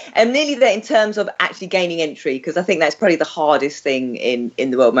nearly there. I'm nearly there in terms of actually gaining entry, because I think that's probably the hardest thing in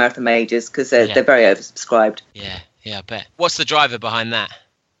the World Marathon Majors, because they're very oversubscribed. Yeah, I bet. What's the driver behind that?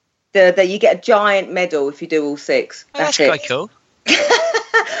 You get a giant medal if you do all 6. That's quite cool.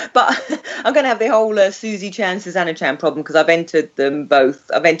 But I'm going to have the whole Susie Chan, Susanna Chan problem, because I've entered them both.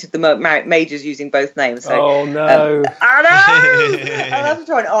 I've entered the majors using both names. So, oh no! I know. I'll have to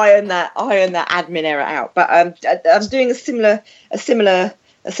try and iron that admin error out. But I'm doing a similar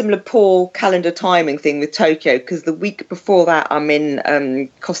poor calendar timing thing with Tokyo, because the week before that I'm in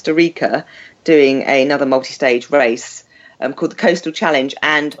Costa Rica doing another multi-stage race called the Coastal Challenge,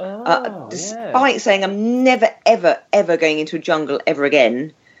 and despite saying I'm never ever going into a jungle ever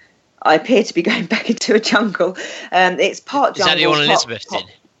again, I appear to be going back into a jungle. It's part jungle. Is that the one Elizabeth did?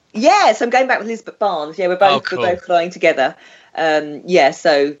 Yeah, so I'm going back with Elizabeth Barnes. Yeah, we're both flying together.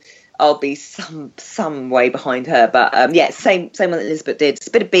 So I'll be some way behind her, but same one that Elizabeth did. It's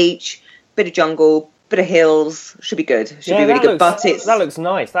a bit of beach, bit of jungle, bit of hills. Should be good. Should be really good. But that looks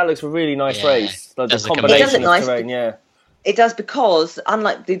nice. That looks a really nice race. The combination of terrain, It does, because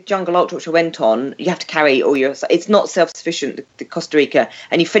unlike the Jungle Ultra which I went on, you have to carry all your. It's not self-sufficient, the Costa Rica,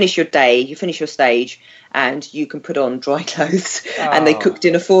 and you finish your stage, and you can put on dry clothes, and they cook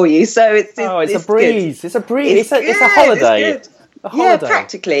dinner for you. So it's a breeze. Good. It's a breeze. It's a holiday. It's good.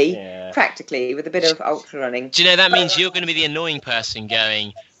 Practically with a bit of ultra running. Do you know that means you're going to be the annoying person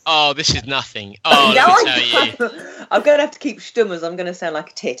going, "Oh, this is nothing." Oh, let me tell you. I'm going to have to keep stummers. I'm going to sound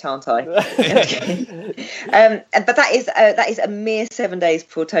like a tit, aren't I? But that is a mere 7 days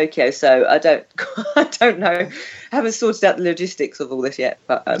before Tokyo, so I don't know. I haven't sorted out the logistics of all this yet.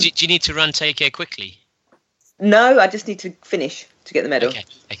 But do you need to run Tokyo quickly? No, I just need to finish to get the medal.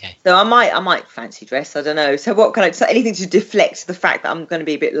 Okay. So I might fancy dress. I don't know. So what can I? So anything to deflect the fact that I'm going to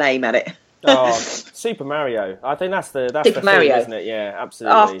be a bit lame at it. Super Mario. I think that's the Mario, thing, isn't it? Yeah,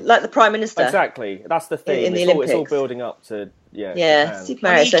 absolutely. Like the Prime Minister. Exactly. That's the thing. In the Olympics. It's all building up to Yeah, Super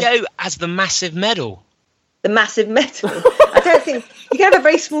Mario. You go as the massive medal. The massive medal. I don't think you can have a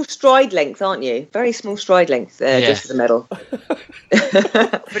very small stride length, aren't you? Very small stride length, just as a medal.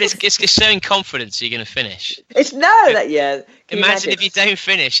 But it's showing confidence you're going to finish. Imagine if you don't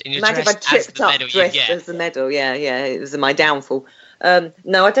finish and you're dressed as the medal you get. As the medal, yeah. It was my downfall.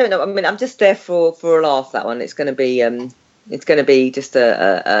 No, I don't know. I mean, I'm just there for a laugh. That one. It's going to be just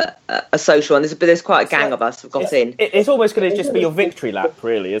a social one. There's quite a gang of us who've got in. It's almost going to just be your victory lap,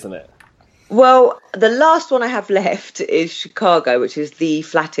 really, isn't it? Well, the last one I have left is Chicago, which is the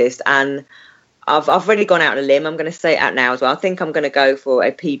flattest, and I've really gone out on a limb. I'm going to say it out now as well. I think I'm going to go for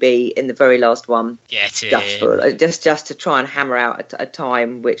a PB in the very last one. Get it. Just to try and hammer out a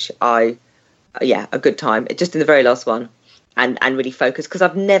time, which a good time, just in the very last one, and really focus, because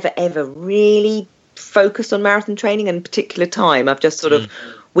I've never ever really focused on marathon training in a particular time. I've just sort of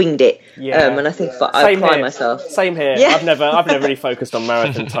winged it, and I think I apply myself. Same here. Yeah. I've never really focused on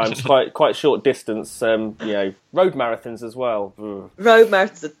marathon times. Quite short distance. Road marathons as well. Road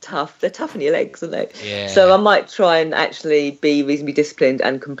marathons are tough. They're tough on your legs, aren't they? Yeah. So I might try and actually be reasonably disciplined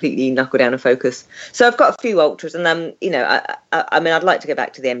and completely knuckle down and focus. So I've got a few ultras, and I mean, I'd like to go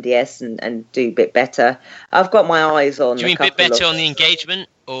back to the MDS and do a bit better. I've got my eyes on. Do you mean a bit better on the engagement,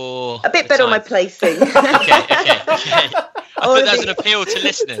 or a bit better on my placing? Okay. I thought that was an appeal to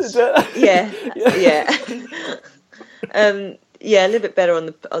listeners. Yeah. A little bit better on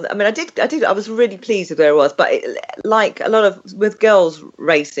the. I mean, I did. I was really pleased with where I was, but like a lot of with girls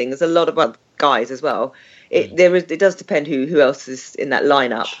racing, there's a lot of guys as well. It does depend who else is in that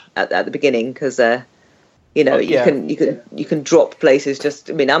lineup at the beginning, because You know, Yeah. you can drop places. Just,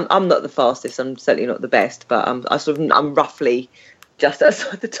 I mean, I'm not the fastest. I'm certainly not the best, but I'm roughly just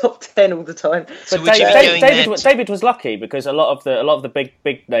outside the top 10 all the time. So But would you be going there David was lucky because a lot of the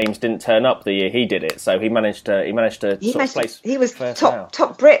big names didn't turn up the year he did it, so he managed to place. He was first now.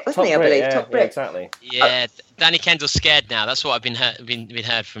 top Brit, wasn't he? I believe yeah, top Brit. Yeah, exactly. Yeah, Danny Kendall's scared now. That's what I've been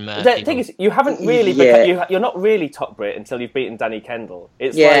heard from. The people. thing is, you haven't really you're not really top Brit until you've beaten Danny Kendall.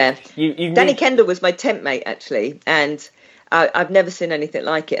 It's like you Danny Kendall was my tent mate actually, and I've never seen anything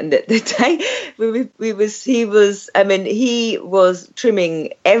like it. And the day he was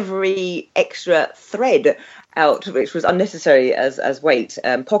trimming every extra thread out, which was unnecessary as weight,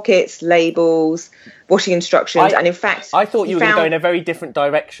 pockets, labels, washing instructions, and in fact, I thought you were going to go in a very different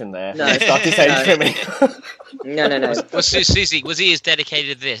direction there. No, started saying trimming. No. Well, Susie, was he as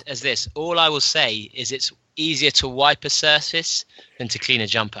dedicated as this? All I will say is it's easier to wipe a surface than to clean a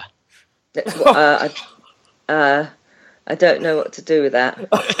jumper. I don't know what to do with that.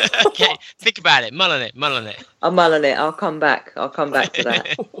 Okay, think about it. Mull on it. I'll mull on it. I'll come back to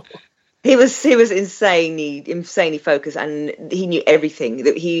that. He was insanely focused, and he knew everything.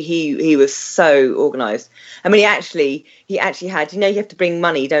 That he was so organised. I mean, he actually had. You know, you have to bring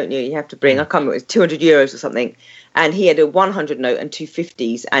money, don't you? You have to bring. I can't remember. It was 200 euros or something. And he had a 100 note and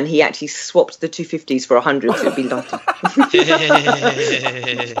 250s, and he actually swapped the 250s for 100s. So it'd be lighter.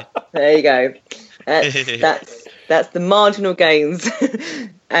 There you go. That's the marginal gains.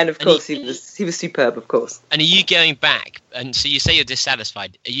 And of course, he was superb. Of course. And are you going back? And so you say you're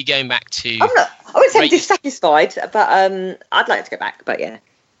dissatisfied. Are you going back to? I wouldn't say I'm dissatisfied, but I'd like to go back. But yeah.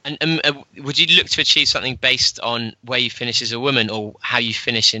 And would you look to achieve something based on where you finish as a woman, or how you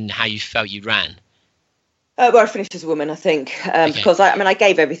finish and how you felt you ran? Well, I finished as a woman, I think, because I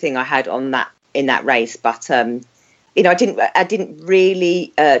gave everything I had in that race, but you know, I didn't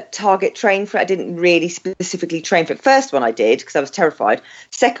really target train for it. I didn't really specifically train for it. First one I did because I was terrified.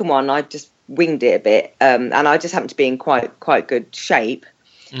 Second one I just winged it a bit, and I just happened to be in quite good shape.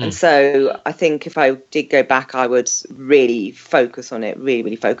 And so I think if I did go back, I would really focus on it,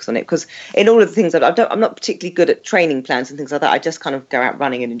 really focus on it, because in all of the things I'm not particularly good at training plans and things like that. I just kind of go out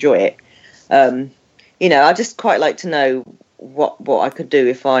running and enjoy it. You know, I just quite like to know what I could do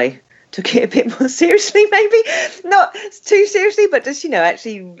if I took it a bit more seriously, maybe not too seriously, but just, you know,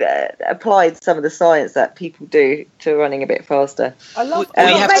 actually applied some of the science that people do to running a bit faster. I love.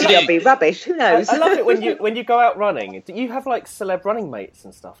 Maybe I'll be rubbish. Who knows? I love it when you go out running. You have like celeb running mates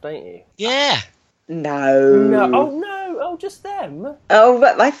and stuff, don't you? Yeah. No. Oh, just them. Oh,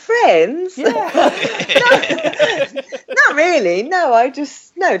 but my friends. Yeah. Not really. No,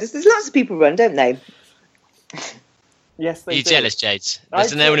 just there's lots of people run, don't they? Yes, they Are you do. Jealous, Jades?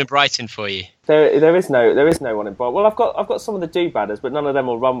 There's no one in Brighton for you. There is no one in Brighton. Well, I've got some of the do-badders, but none of them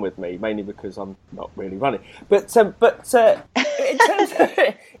will run with me, mainly because I'm not really running. But in terms of,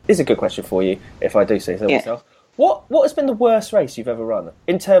 this is a good question for you, if I do say so myself. What has been the worst race you've ever run?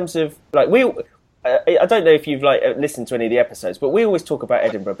 In terms of like I don't know if you've listened to any of the episodes, but we always talk about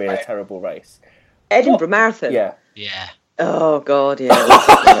Edinburgh being a terrible race. Edinburgh Marathon. Yeah. Yeah. Oh God, yeah.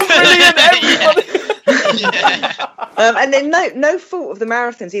 And then no fault of the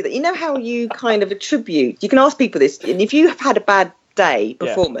marathons either. You know how you kind of attribute. You can ask people this, and if you have had a bad day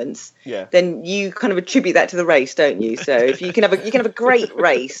performance, then you kind of attribute that to the race, don't you? So if you can have a great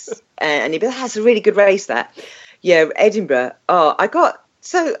race, and you'd be like, that's a really good race. That, yeah, Edinburgh. Oh, I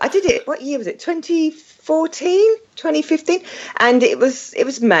did it. What year was it? 2014, 2015, and it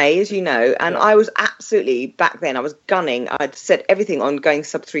was May, as you know, and I was absolutely back then. I was gunning. I'd set everything on going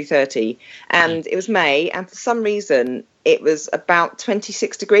sub 3:30, and it was May, and for some reason it was about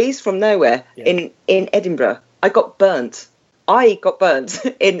 26 degrees from nowhere in Edinburgh. I got burnt, and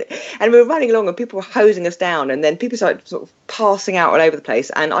we were running along, and people were hosing us down, and then people started sort of passing out all over the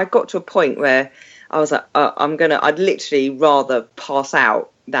place, and I got to a point where I was like, I'd literally rather pass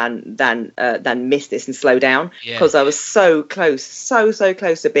out than miss this and slow down, because I was so close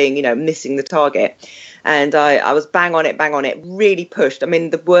to being, you know, missing the target. And I was bang on it, really pushed. I mean,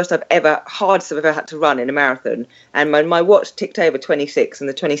 the hardest I've ever had to run in a marathon. And my watch ticked over 26 and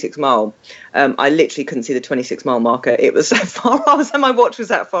the 26 mile. I literally couldn't see the 26 mile marker. It was so far off, and my watch was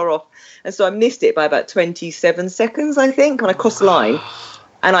that far off. And so I missed it by about 27 seconds, I think, when I crossed the line.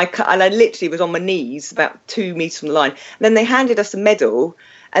 And I literally was on my knees about 2 meters from the line. And then they handed us a medal.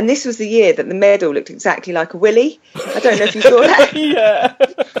 And this was the year that the medal looked exactly like a willy. I don't know if you saw that. Yeah.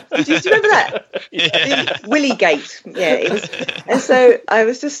 Do you remember that? Yeah. Willy Gate. Yeah, it was. And so I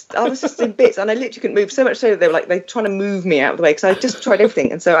was just in bits, and I literally couldn't move, so much so that they were trying to move me out of the way, because I just tried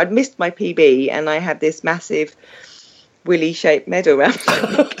everything. And so I'd missed my PB, and I had this massive willy-shaped medal around my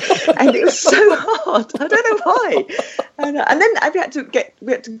neck, and it was so hard. I don't know why. And then we had to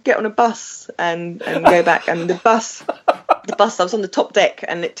get on a bus and go back. And the bus, I was on the top deck,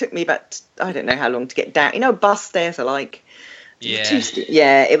 and it took me about, I don't know how long to get down. You know, bus stairs are like.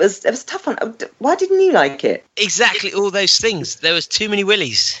 Yeah. It was a tough one. Why didn't you like it? Exactly, all those things. There was too many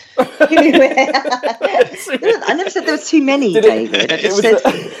willies. I never said there was too many, David. I just said.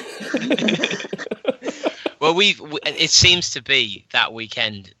 Well, it seems to be that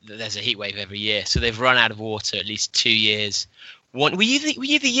weekend that there's a heat wave every year, so they've run out of water at least 2 years. Were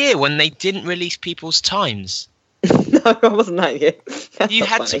you the year when they didn't release people's times? No, I wasn't that year. You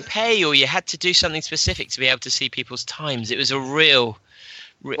had to pay, or you had to do something specific to be able to see people's times. It was a real.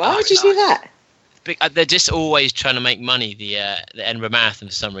 Why would you do that? They're just always trying to make money. The Edinburgh Marathon,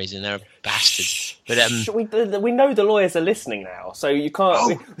 for some reason, they're bastards. But we know the lawyers are listening now, so you can't.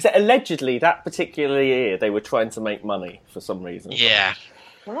 Oh. Allegedly, that particular year they were trying to make money for some reason. Yeah.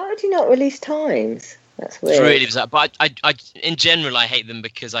 Why would you not release times? That's weird. It's really bizarre. But I, in general, I hate them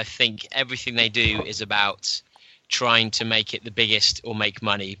because I think everything they do is about trying to make it the biggest or make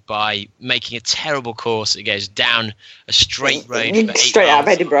money by making a terrible course that goes down a straight road for 8 straight out of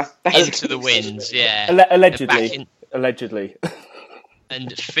miles Edinburgh into the winds. Yeah, Allegedly.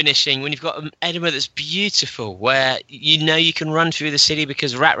 And finishing when you've got Edinburgh that's beautiful, where you can run through the city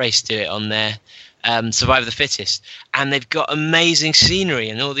because Rat Race do it on their Survive the Fittest, and they've got amazing scenery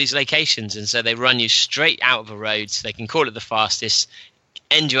and all these locations, and so they run you straight out of a road so they can call it the fastest,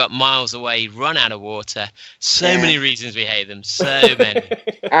 end you up miles away, run out of water. Many reasons we hate them. So many.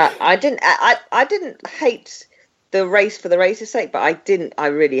 I didn't hate the race for the race's sake, but I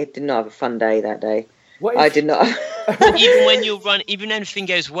really did not have a fun day that day. I did not. Even when you run, even when everything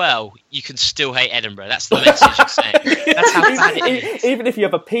goes well, you can still hate Edinburgh. That's the message you're saying. That's how bad it is. Even if you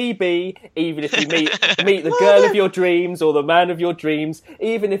have a PB, even if you meet the girl of your dreams or the man of your dreams,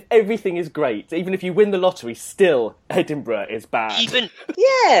 even if everything is great, even if you win the lottery, still Edinburgh is bad. I didn't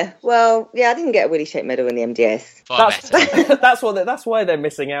get a Willie shaped medal in the MDS. That's why they're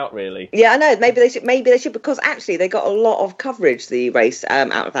missing out, really. Yeah, I know. Maybe they should because actually they got a lot of coverage, the race,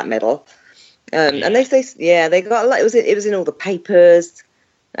 out of that medal. And they got a lot. It was in all the papers,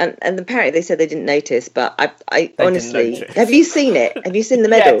 and apparently they said they didn't notice. But I honestly, have you seen it? Have you seen the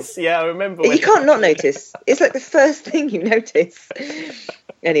medal? Yes, yeah, I remember. You can't not notice. It's like the first thing you notice.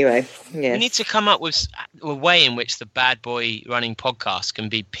 Anyway, yeah. We need to come up with a way in which the Bad Boy Running podcast can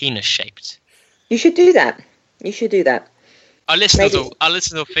be penis shaped. You should do that. Our listeners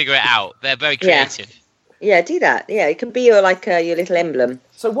will figure it out. They're very creative. Yeah, do that. Yeah, it can be your little emblem.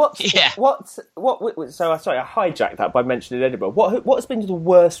 So sorry, I hijacked that by mentioning Edinburgh. What's been the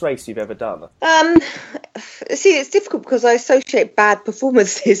worst race you've ever done? See, it's difficult because I associate bad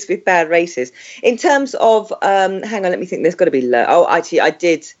performances with bad races. In terms of, hang on, let me think. There's got to be low. Oh, actually, I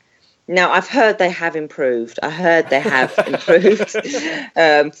did. Now, I've heard they have improved. Before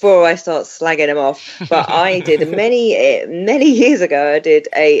I start slagging them off. But I did many years ago. I did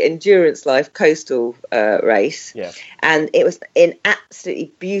a endurance life coastal race, and it was in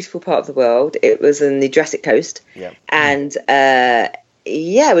absolutely beautiful part of the world. It was in the Jurassic Coast, and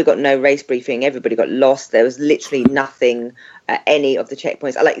we got no race briefing. Everybody got lost. There was literally nothing at any of the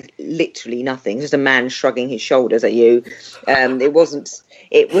checkpoints. Like literally nothing. Just a man shrugging his shoulders at you. It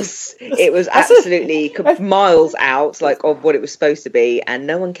was absolutely miles out of what it was supposed to be, and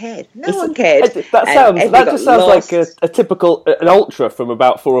no one cared. That just sounds like a typical an ultra from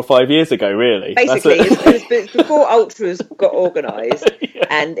about 4 or 5 years ago, really. Basically, it was before ultras got organised,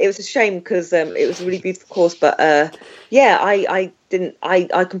 and it was a shame because it was a really beautiful course. But I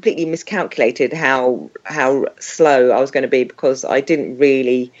completely miscalculated how slow I was going to be because I didn't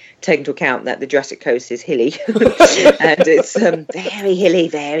really take into account that the Jurassic Coast is hilly and it's very hilly.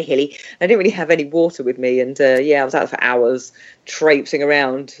 I didn't really have any water with me, and I was out for hours traipsing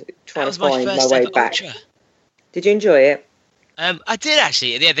around trying to find my way back. Ultra. Did you enjoy it? I did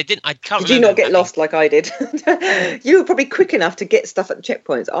actually. Yeah, they didn't. I can't. Did you not get lost like I did? You were probably quick enough to get stuff at the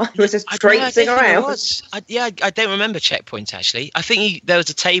checkpoints. I was just traipsing around. I don't remember checkpoints actually. I think there was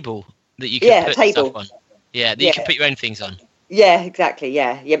a table that you could put stuff on. Yeah, that you could put your own things on. Yeah, exactly.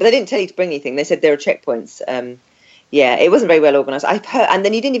 Yeah, but they didn't tell you to bring anything. They said there are checkpoints. It wasn't very well organised. And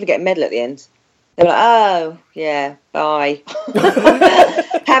then you didn't even get a medal at the end. They were like, oh, yeah, bye.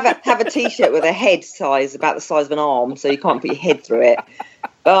 have a T-shirt with a head size, about the size of an arm, so you can't put your head through it.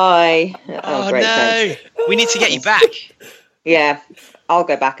 Bye. Oh great, no. Thanks. We need to get you back. Yeah. I'll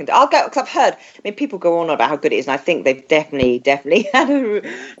go back and I'll go, because I've heard, I mean, people go on about how good it is, and I think they've definitely had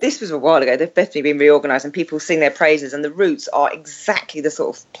this was a while ago, they've definitely been reorganised, and people sing their praises, and the routes are exactly the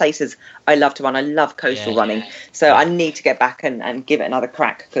sort of places I love to run. I love coastal running, so I need to get back and give it another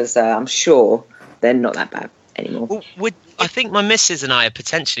crack, because I'm sure they're not that bad anymore. Well, I think my missus and I are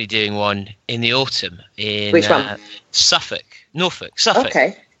potentially doing one in the autumn in Which one? Norfolk.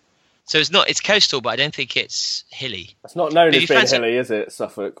 Okay. So it's coastal, but I don't think it's hilly. It's not known as being hilly, is it?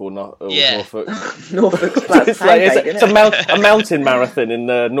 Suffolk or not? Or Norfolk. Norfolk's it's a mountain marathon in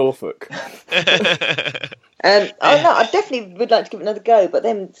Norfolk. I definitely would like to give it another go, but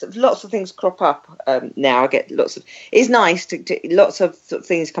then sort of lots of things crop up now. I get lots of. It's nice to lots of, sort of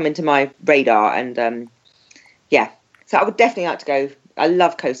things come into my radar, and so I would definitely like to go. I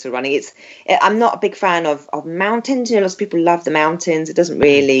love coastal running. I'm not a big fan of mountains. Lots of people love the mountains. It doesn't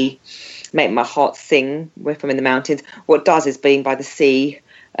really make my heart sing if I'm in the mountains. What it does is being by the sea.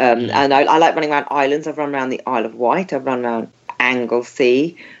 And I like running around islands. I've run around the Isle of Wight. I've run around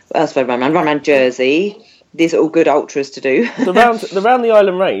Anglesey. What else have I run around? Run around Jersey. These are all good ultras to do. the round the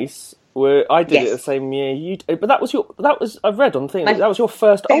island race. I did it the same year you did, but that was I've read on things that was your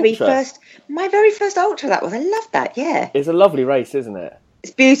first ultra. My very first ultra that was. I love that. Yeah, it's a lovely race, isn't it?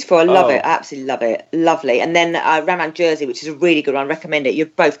 It's beautiful. I love it. I absolutely love it. Lovely. And then I ran around Jersey, which is a really good one. I recommend it.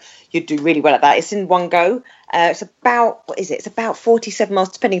 You'd do really well at that. It's in one go. It's about, what is it? It's about 47 miles,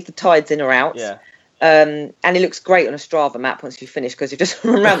 depending if the tide's in or out. Yeah. And it looks great on a Strava map once you finish, because you just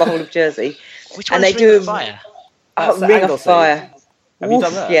run around the whole of Jersey. Which one's Ring of Fire? Ring of Fire. Have you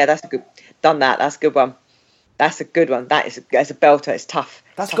done that? Yeah, that's a good. Done that. That's a good one. That's a good one. That's a belter. It's tough.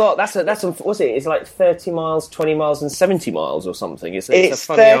 What's it? It's like 30 miles, 20 miles, and 70 miles or something. It's a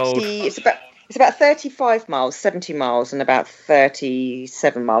funny 30. It's about 35 miles, 70 miles, and about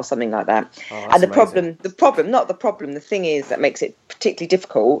 37 miles, something like that. And the thing is that makes it particularly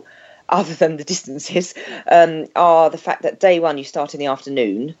difficult, other than the distances, are the fact that day one you start in the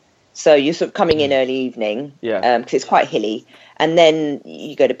afternoon. So you're sort of coming in early evening, because it's quite hilly, and then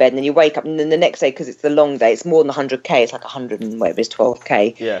you go to bed, and then you wake up, and then the next day, because it's the long day, it's more than 100k, it's like 100 and whatever it is,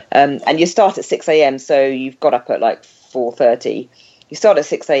 12k. Yeah. And you start at 6 a.m, so you've got up at like 4:30. You start at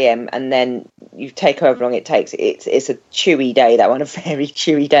 6 a.m, and then you take however long it takes. It's a chewy day, that one, a very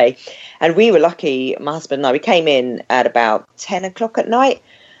chewy day. And we were lucky, my husband and I, we came in at about 10 o'clock at night,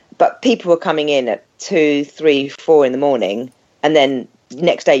 but people were coming in at 2, 3, 4 in the morning, and then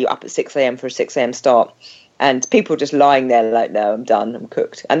next day you're up at 6 a.m. for a 6 a.m. start, and people are just lying there like, no, I'm done, I'm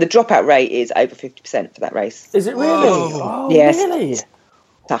cooked. And the dropout rate is over 50% for that race. Is it really? Oh, yes. Really?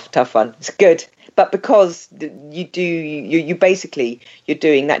 Tough one. It's good, but because you're doing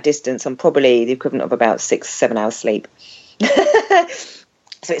that distance on probably the equivalent of about 6-7 hours sleep.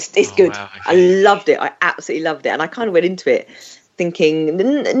 So it's good. Wow, okay. I loved it. I absolutely loved it, and I kind of went into it thinking,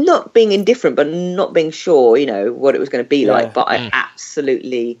 not being indifferent, but not being sure, what it was going to be like. But I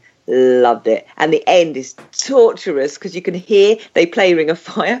absolutely loved it. And the end is torturous, because you can hear, they play Ring of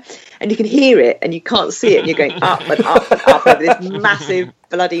Fire, and you can hear it, and you can't see it, and you're going up and up and up over this massive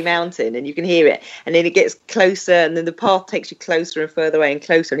bloody mountain, and you can hear it, and then it gets closer, and then the path takes you closer and further away and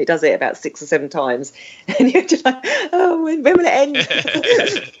closer, and it does it about 6 or 7 times, and you're just like, oh, when will it end?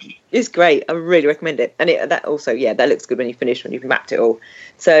 It's great. I really recommend it. And that also, that looks good when you finish, when you've mapped it all.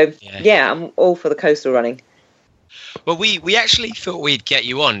 So, I'm all for the coastal running. Well, we actually thought we'd get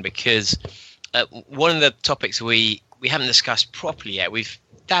you on, because one of the topics we haven't discussed properly yet, we've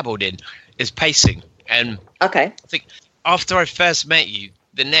dabbled in, is pacing. And okay. I think after I first met you,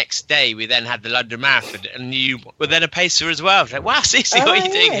 the next day we then had the London Marathon, and you were then a pacer as well. I was like, wow, Susie, what are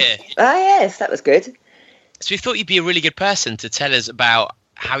you doing here? Oh, yes, that was good. So we thought you'd be a really good person to tell us about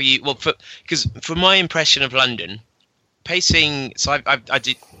how you, because for my impression of London, pacing, so I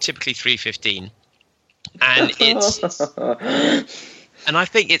did typically 3:15, and and I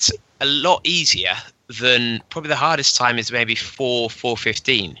think it's a lot easier than, probably the hardest time is maybe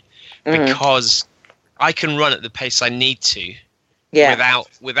 4:15, because I can run at the pace I need to,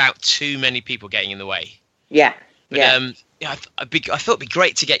 without too many people getting in the way. Yeah. But I thought it'd be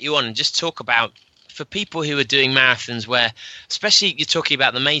great to get you on and just talk about, for people who are doing marathons where, especially you're talking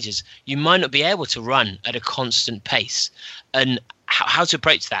about the majors, you might not be able to run at a constant pace, and how to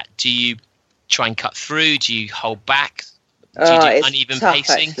approach that. Do you try and cut through? Do you hold back? Do you do uneven tough,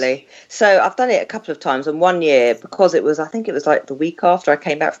 pacing? Actually. So I've done it a couple of times, and one year, because I think it was like the week after I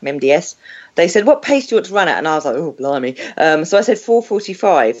came back from MDS, they said, what pace do you want to run at? And I was like, oh, blimey. So I said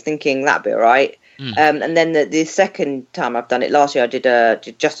 4:45, thinking that'd be all right. And then the second time I've done it, last year I did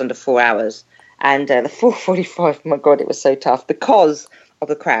just under 4 hours. And the 4:45, my God, it was so tough because of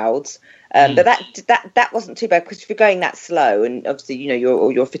the crowds. But that wasn't too bad, because if you're going that slow, and obviously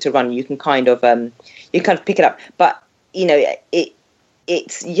you're a fitter runner, you can kind of pick it up. But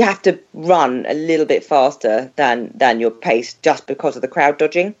it's you have to run a little bit faster than your pace, just because of the crowd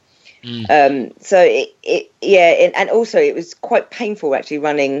dodging. So and also it was quite painful actually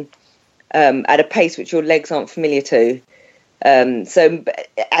running at a pace which your legs aren't familiar to. So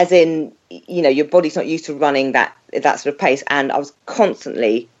as in, your body's not used to running that sort of pace, and I was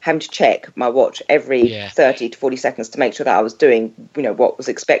constantly having to check my watch every 30 to 40 seconds to make sure that I was doing what was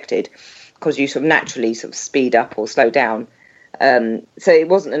expected, because you sort of naturally sort of speed up or slow down. So it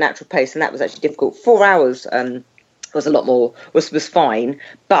wasn't a natural pace, and that was actually difficult. 4 hours was a lot more, was fine,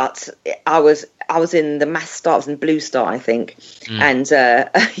 but I was in the mass start, I was in Blue Star, I think, and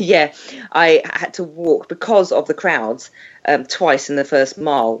I had to walk because of the crowds twice in the first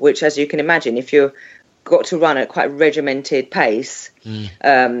mile, which, as you can imagine, if you've got to run at quite a regimented pace,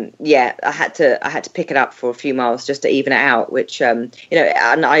 I had to pick it up for a few miles just to even it out, which and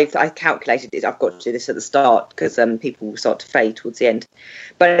I calculated it. I've got to do this at the start, because people will start to fade towards the end.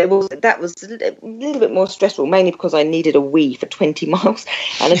 But that was a little bit more stressful, mainly because I needed a wee for 20 miles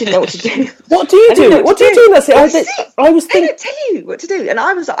and I didn't know what to do. What do you do? What do you do? I was thinking. I don't tell you what to do, and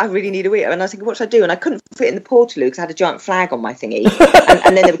I was like, I really need a wee, and I was thinking, what should I do? And I couldn't fit in the Portaloo because I had a giant flag on my thingy,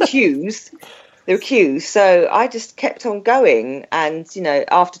 and then there were queues. So I just kept on going, and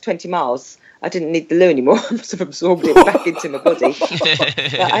after 20 miles I didn't need the loo anymore. I must have absorbed it back into my body. But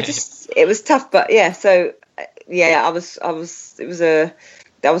it was tough, but I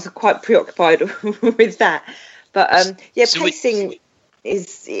was quite preoccupied with that. But pacing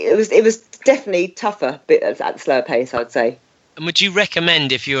it was definitely tougher, bit at the slower pace, I'd say. And would you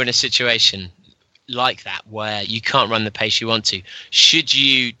recommend, if you're in a situation like that where you can't run the pace you want to, should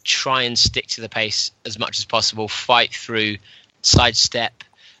you try and stick to the pace as much as possible, fight through, sidestep,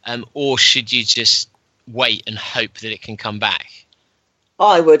 or should you just wait and hope that it can come back?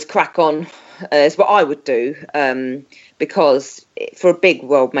 I would crack on, is what I would do, because for a big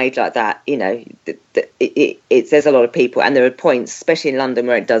world made like that, there's a lot of people, and there are points, especially in London,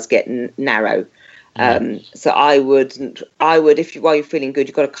 where it does get narrow. So I would, while you're feeling good,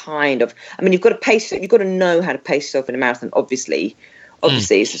 you've got to kind of, you've got to pace, you've got to know how to pace yourself in a marathon, obviously.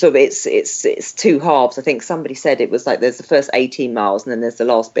 So it's two halves. I think somebody said it was like there's the first 18 miles and then there's the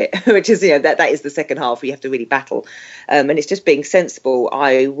last bit, which is, that is the second half where you have to really battle. And it's just being sensible.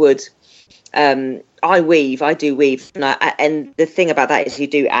 I do weave. And the thing about that is you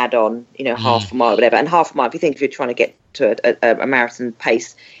do add on, half a mile or whatever. And half a mile, if you're trying to get to a marathon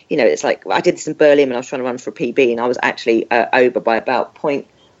pace, it's like, I did this in Berlin when I was trying to run for a PB, and I was actually over by about 0.4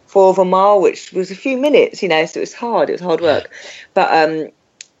 of a mile, which was a few minutes, so it was hard work. But I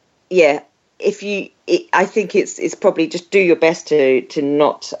think it's probably just do your best to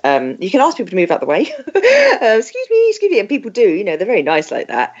not, you can ask people to move out the way. excuse me, and people do, they're very nice like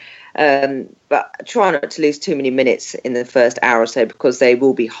that. But try not to lose too many minutes in the first hour or so, because they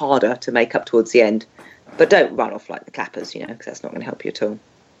will be harder to make up towards the end. But don't run off like the clappers, because that's not going to help you at all.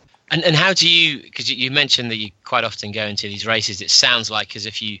 And how do you, because you mentioned that you quite often go into these races, it sounds like as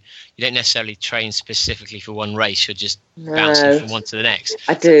if you don't necessarily train specifically for one race, you're just bouncing from one to the next.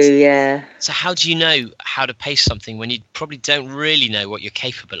 I do, yeah. So how do you know how to pace something when you probably don't really know what you're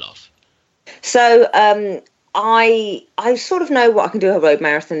capable of? So I sort of know what I can do a road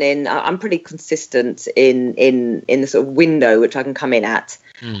marathon in. I'm pretty consistent in the sort of window which I can come in at.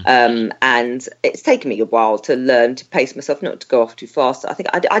 And it's taken me a while to learn to pace myself, not to go off too fast. I think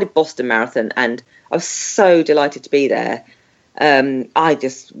I did Boston Marathon, and I was so delighted to be there. I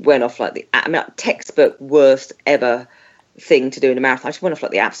just went off like textbook worst ever thing to do in a marathon. I just went off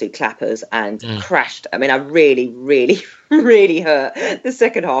like the absolute clappers and crashed. I really, really, really hurt the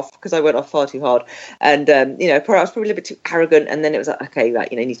second half because I went off far too hard. And, I was probably a little bit too arrogant. And then it was like, okay, right,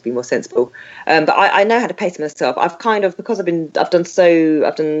 you need to be more sensible. But I know how to pace myself. I've kind of, because I've done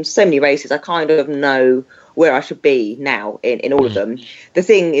so many races, I kind of know where I should be now in all of them. The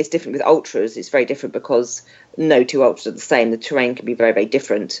thing is different with ultras. It's very different because no two ultras are the same. The terrain can be very, very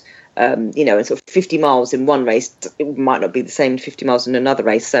different. And sort of 50 miles in one race, it might not be the same 50 miles in another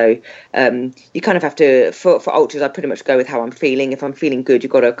race. So you kind of have to, for ultras, I pretty much go with how I'm feeling. If I'm feeling good,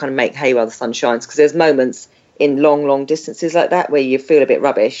 you've got to kind of make hay while the sun shines, because there's moments in long distances like that where you feel a bit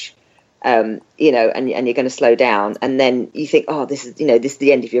rubbish, and you're going to slow down, and then you think, oh, this is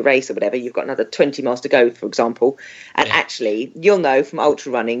the end of your race or whatever. You've got another 20 miles to go, for example, and actually you'll know from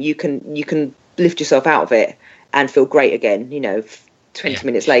ultra running you can lift yourself out of it and feel great again, 20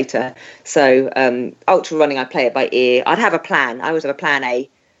 minutes later. So ultra running, I play it by ear. I always have a plan A,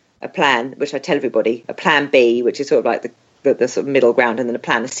 a plan which I tell everybody, a plan B, which is sort of like the sort of middle ground, and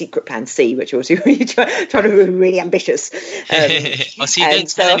then a secret plan C, which was really trying to be really ambitious. Oh, so you don't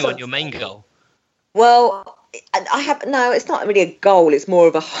tell anyone your main goal? Well, it's not really a goal. It's more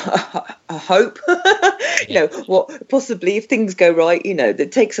of a hope. What possibly if things go right,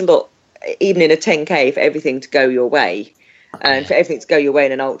 it takes a lot, even in a 10K, for everything to go your way. And for everything to go your way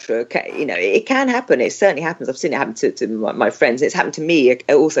in an ultra, it can happen. It certainly happens. I've seen it happen to my friends. It's happened to me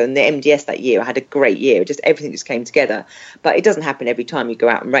also in the MDS that year. I had a great year. Everything just came together. But it doesn't happen every time you go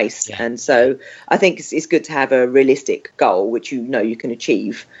out and race. Yeah. And so I think it's good to have a realistic goal, which you can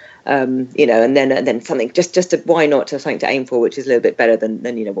achieve. And then something why not to have something to aim for, which is a little bit better than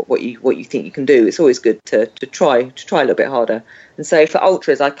what you think you can do. It's always good to try a little bit harder. And so for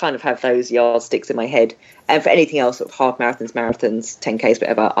ultras, I kind of have those yardsticks in my head. And for anything else, sort of half marathons, 10Ks,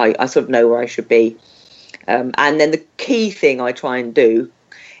 whatever, I sort of know where I should be. And then the key thing I try and do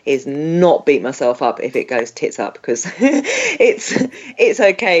is not beat myself up if it goes tits up, because it's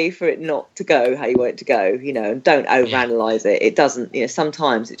okay for it not to go how you want it to go, and don't overanalyze it. It doesn't,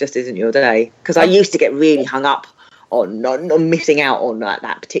 sometimes it just isn't your day. Because I used to get really hung up on missing out on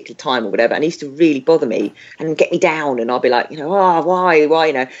that particular time or whatever, and it used to really bother me and get me down, and I'll be like,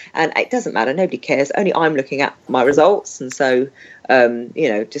 why, and it doesn't matter, nobody cares, only I'm looking at my results. And so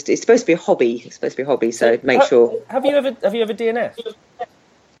it's supposed to be a hobby, so make sure. Have you ever DNF?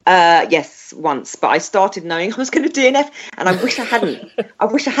 Yes, once, but I started knowing I was going to DNF, and I wish I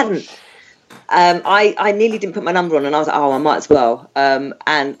hadn't. I nearly didn't put my number on, and I was like, I might as well. And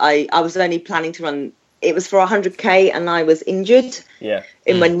I was only planning to run. It was for 100K, and I was injured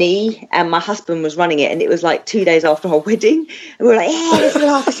in my knee, and my husband was running it, and it was like 2 days after our wedding, and we were like, let's go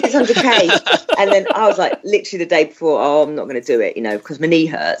after 600K. And then I was like, literally the day before, I'm not going to do it, because my knee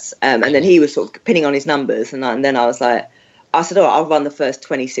hurts. And then he was sort of pinning on his numbers, and then I was like, I said, I'll run the first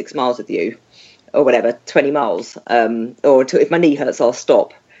 26 miles with you, or whatever, 20 miles, if my knee hurts, I'll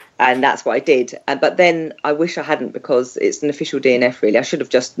stop. And that's what I did. But then I wish I hadn't, because it's an official DNF, really. I should have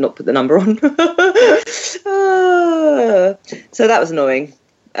just not put the number on. So that was annoying.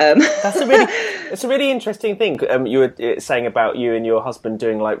 It's a really interesting thing. You were saying about you and your husband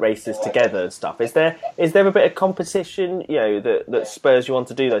doing like races together and stuff. Is there a bit of competition, that spurs you on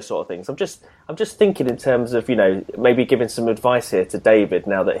to do those sort of things? I'm just thinking in terms of maybe giving some advice here to David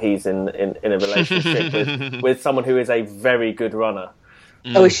now that he's in a relationship with someone who is a very good runner.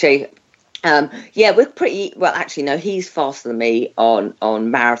 Oh, is she? We're pretty well. Actually, no, he's faster than me on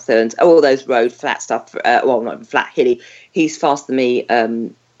marathons, all those road flat stuff. Not flat, hilly. He's faster than me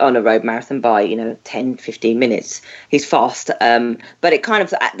on a road marathon by 10-15 minutes. He's fast, but it kind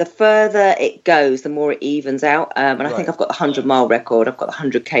of, the further it goes, the more it evens out. And I think I've got the 100-mile record. I've got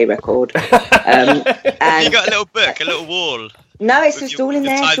the 100K record. And you got a little book, a little wall. No, it's just all in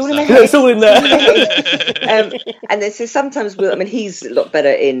there. It's all in there. It's all in there. And then so sometimes he's a lot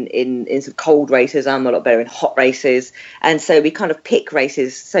better in some cold races. I'm a lot better in hot races. And so we kind of pick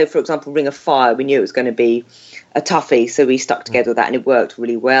races. So, for example, Ring of Fire, we knew it was going to be a toughie, so we stuck together with that, and it worked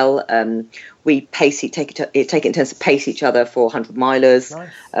really well. We take it in turns to pace each other for 100-milers,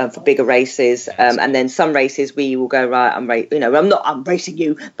 nice. For bigger races, and then some races we will go I'm racing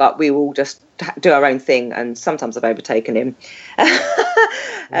you, but we will just do our own thing. And sometimes I've overtaken him.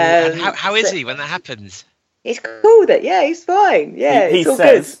 How is he when that happens? He's cool with it. Yeah, he's fine. Yeah, he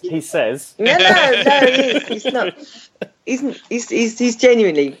says. No, he's not. He's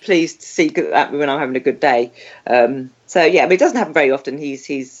genuinely pleased to see at me when I'm having a good day. But it doesn't happen very often. He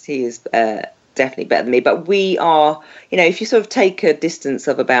is definitely better than me. But we are, if you sort of take a distance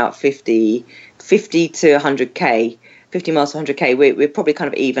of about 50 to 100K, 50 miles to 100K, we're probably kind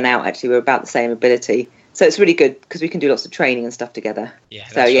of even out. Actually, we're about the same ability. So it's really good because we can do lots of training and stuff together. Yeah.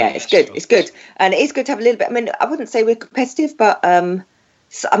 It's good. Sure. It's good, and it is good to have a little bit. I wouldn't say we're competitive, but I am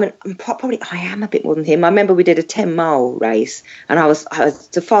a bit more than him. I remember we did a 10-mile race, and I was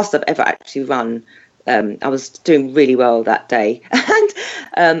the fastest I've ever actually run. I was doing really well that day,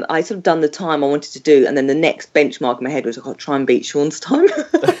 and I sort of done the time I wanted to do, and then the next benchmark in my head was I've got to try and beat Sean's time.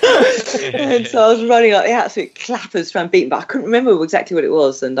 And so I was running like the absolute clappers trying to beat him, but I couldn't remember exactly what it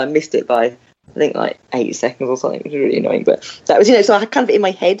was, and I missed it by I think like 80 seconds or something, which was really annoying. But that was, so I kind of in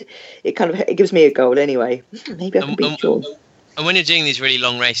my head, it gives me a goal anyway. Maybe I can beat Sean. And when you're doing these really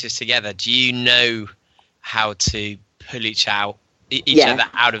long races together, do you know how to pull each other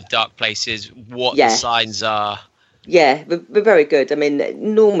out of dark places? What the signs are? Yeah, we're very good. I mean,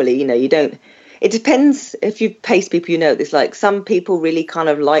 normally, you don't. It depends if you pace people. There's like some people really kind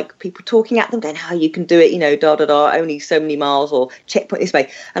of like people talking at them, going, "How you can do it?" Only so many miles or checkpoint this way.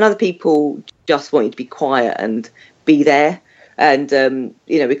 And other people just want you to be quiet and be there. And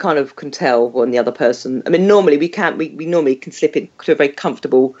we kind of can tell when the other person. I mean, normally we can't. We normally can slip into a very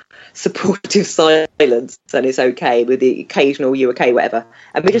comfortable, supportive silence, and it's okay with the occasional "you okay," whatever.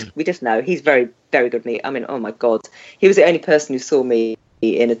 And we just know he's very, very good. I mean, oh my God, he was the only person who saw me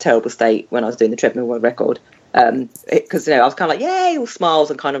in a terrible state when I was doing the treadmill world record. Because I was kind of like, yay, all smiles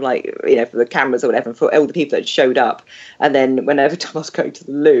and kind of like, for the cameras or whatever, and for all the people that showed up. And then whenever time I was going to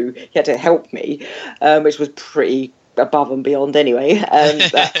the loo, he had to help me, which was pretty above and beyond anyway. And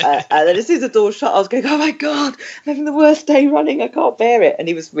then as soon as the door shut, I was going, oh my God, I'm having the worst day running. I can't bear it. And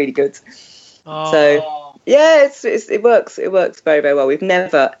he was really good. Oh. So yeah, it works. It works very, very well. We've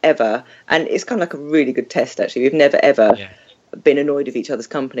never ever, and it's kind of like a really good test actually. We've never ever been annoyed with each other's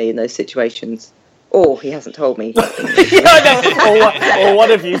company in those situations. Or he hasn't told me. Or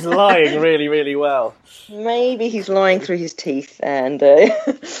one of you's lying really, really well. Maybe he's lying through his teeth. And do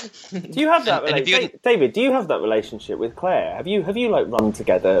you have that relationship, David? Do you have that relationship with Claire? Have you like run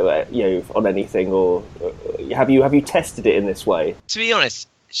together, on anything, or have you tested it in this way? To be honest,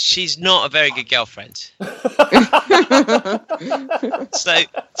 she's not a very good girlfriend.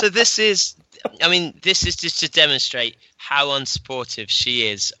 So this is just to demonstrate how unsupportive she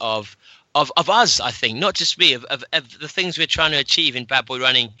is of us, I think, not just me, of the things we're trying to achieve in Bad Boy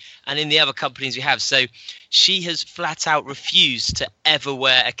Running and in the other companies we have. So she has flat out refused to ever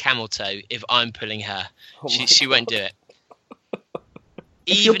wear a camel toe if I'm pulling her. She won't do it.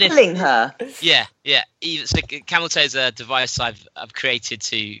 You're pulling her? Yeah. So camel toe is a device I've created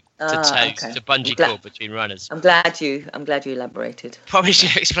to bungee cord between runners. I'm glad you elaborated. Probably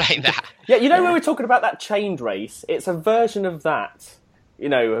should explain that. Yeah, when we're talking about that chained race, it's a version of that.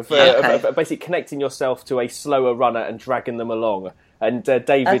 Of basically connecting yourself to a slower runner and dragging them along. And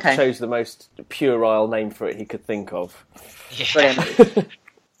David chose the most puerile name for it he could think of. Yeah.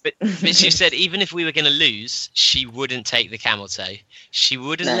 But she said even if we were going to lose, she wouldn't take the camel toe. She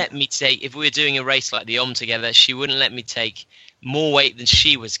wouldn't let me take, if we were doing a race like the Om together, she wouldn't let me take more weight than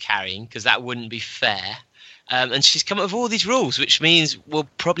she was carrying because that wouldn't be fair. And she's come up with all these rules, which means we'll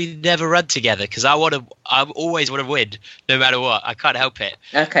probably never run together because I always want to win, no matter what. I can't help it.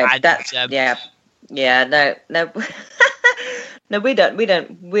 Okay, and, that's no, no, we don't.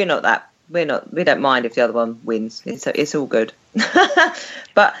 We're not that. We don't mind if the other one wins. It's all good.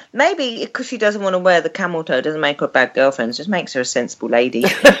 But maybe because she doesn't want to wear the camel toe doesn't make her a bad girlfriend. It just makes her a sensible lady. No,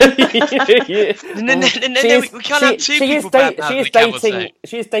 we can't have two people bad with the camel toe.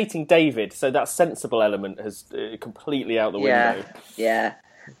 She is dating David, so that sensible element has completely out the window. Yeah.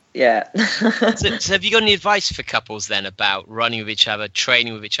 So have you got any advice for couples then about running with each other,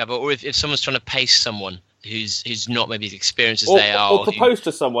 training with each other, or if someone's trying to pace someone who's not maybe as experienced as they are, or propose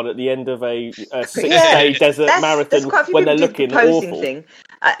to someone at the end of a 6-day desert marathon when they're looking awful. Thing.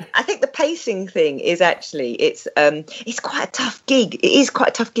 I think the pacing thing is actually it's quite a tough gig. It is quite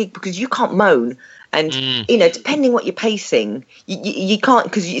a tough gig because you can't moan, and depending what you're pacing, you can't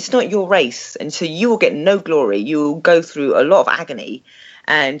because it's not your race, and so you will get no glory. You will go through a lot of agony.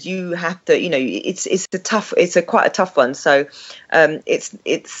 And you have to, it's quite a tough one. So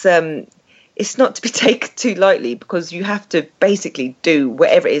it's not to be taken too lightly because you have to basically do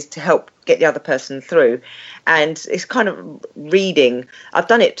whatever it is to help get the other person through. And it's kind of reading. I've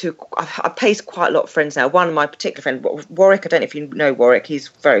done it I've paced quite a lot of friends now. One of my particular friends, Warwick, I don't know if you know Warwick, he's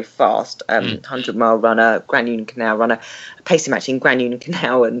very fast, 100-mile runner, Grand Union Canal runner. I paced him actually in Grand Union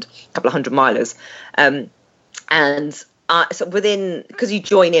Canal and a couple of 100-milers. So because you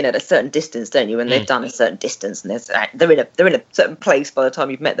join in at a certain distance, don't you? And they've done a certain distance, and they're in a certain place by the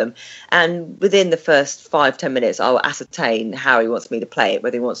time you've met them. And within the first 5-10 minutes, I'll ascertain how he wants me to play it,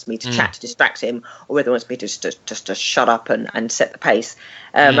 whether he wants me to chat to distract him, or whether he wants me to just to shut up and set the pace.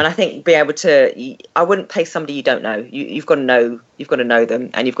 And I think be able to, I wouldn't pace somebody you don't know. You've got to know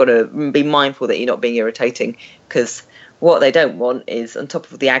them, and you've got to be mindful that you're not being irritating because. What they don't want is, on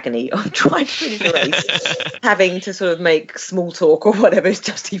top of the agony of trying to finish a race, having to sort of make small talk or whatever is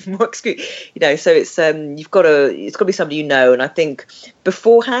just even more excuse. So it's it's got to be somebody and I think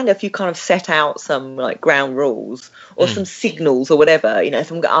beforehand, if you kind of set out some like ground rules or some signals or whatever,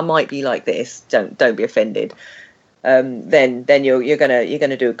 I might be like this. Don't be offended. Then you're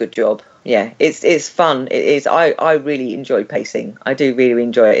gonna do a good job. Yeah, it's fun. It is. I really enjoy pacing. I do really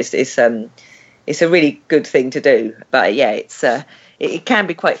enjoy it. It's a really good thing to do, but yeah, it can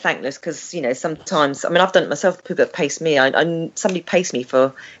be quite thankless because sometimes I've done it myself. The people that pace me, somebody paced me in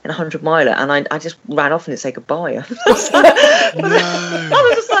a 100-miler, and I just ran off and didn't say goodbye. I was like,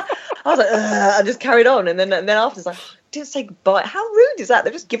 I just carried on, and then after it's like, didn't say goodbye. How rude is that? They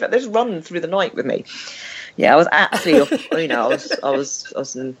just run through the night with me. Yeah, I was absolutely,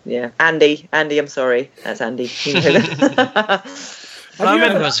 yeah. Andy, I'm sorry. That's Andy. I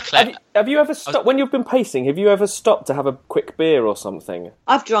remember I was Claire. Have you ever stopped when you've been pacing? Have you ever stopped to have a quick beer or something?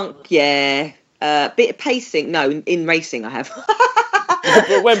 I've drunk, yeah. Bit of pacing. No, in racing I have.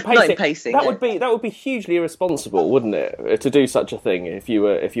 But when pacing, not in pacing. that would be hugely irresponsible, wouldn't it, to do such a thing if you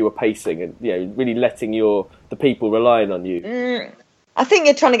were pacing and really letting the people relying on you. I think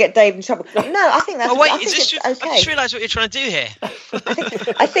you're trying to get Dave in trouble. No, I think that's. Oh wait, I think I just realised what you're trying to do here.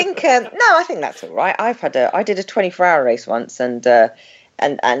 I think I think that's all right. I did a 24-hour race once, and the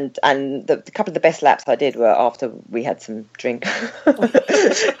couple of the best laps I did were after we had some drink.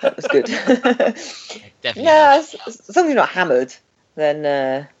 That was good. Definitely. No, as long as you're not hammered,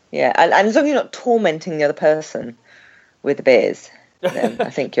 then yeah, and as long as you're not tormenting the other person with the beers, then I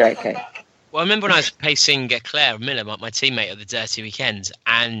think you're okay. Well, I remember when I was pacing Claire Miller, my teammate at the Dirty Weekend,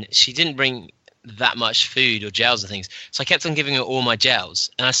 and she didn't bring that much food or gels and things, so I kept on giving her all my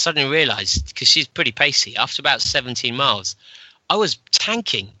gels, and I suddenly realised, because she's pretty pacey, after about 17 miles, I was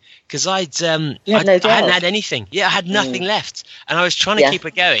tanking, because I hadn't had anything. Yeah, I had nothing left, and I was trying to keep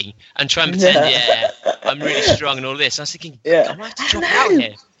her going and try and pretend, I'm really strong and all this. And I was thinking, I might have to drop out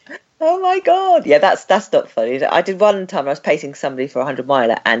here. Oh my God! Yeah, that's not funny. I did one time. I was pacing somebody for a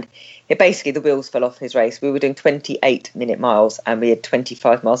 100-miler, and basically the wheels fell off his race. We were doing 28-minute miles, and we had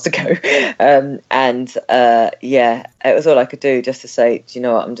 25 miles to go. It was all I could do just to say, do you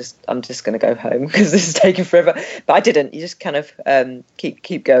know what? I'm just going to go home because this is taking forever. But I didn't. You just kind of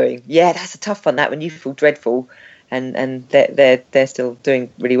keep going. Yeah, that's a tough one. That when you feel dreadful, and they're still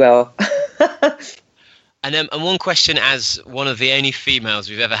doing really well. And one question, as one of the only females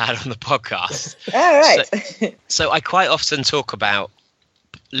we've ever had on the podcast. All right. So I quite often talk about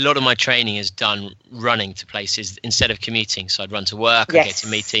a lot of my training is done running to places instead of commuting. So I'd run to work, I'd get to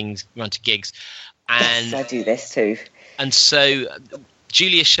meetings, run to gigs. And yes, I do this too. And so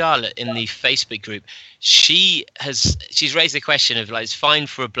Julia Charlotte in the Facebook group, she's raised the question of, like, it's fine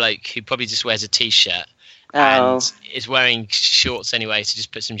for a bloke who probably just wears a T-shirt and is wearing shorts anyway, so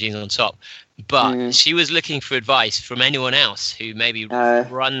just put some jeans on top. But she was looking for advice from anyone else who maybe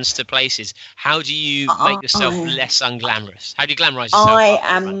runs to places. How do you make yourself less unglamorous? How do you glamorise yourself? I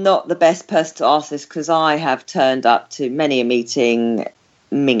am not the best person to ask this because I have turned up to many a meeting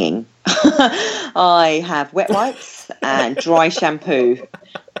minging. I have wet wipes and dry shampoo,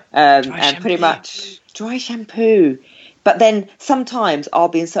 pretty much dry shampoo. But then sometimes I'll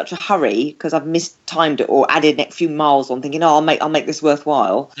be in such a hurry because I've mistimed it or added a few miles on, thinking, I'll make this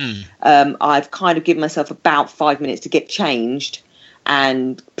worthwhile. I've kind of given myself about 5 minutes to get changed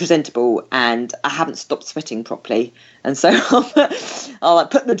and presentable, and I haven't stopped sweating properly. And so I'll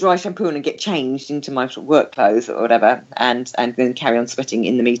put the dry shampoo on and get changed into my work clothes or whatever, and then carry on sweating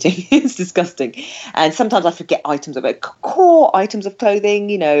in the meeting. It's disgusting. And sometimes I forget core items of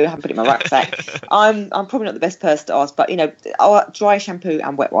clothing, I haven't put it in my rucksack. I'm probably not the best person to ask, but, dry shampoo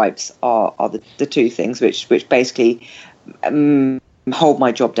and wet wipes are the two things which basically hold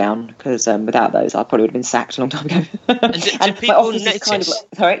my job down, because without those I probably would have been sacked a long time ago. And do people notice?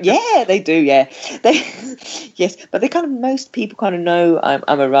 Yeah, they do. Yeah, yes, but most people kind of know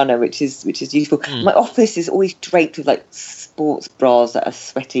I'm a runner, which is useful. My office is always draped with like sports bras that are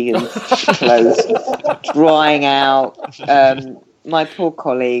sweaty and clothes drying out. My poor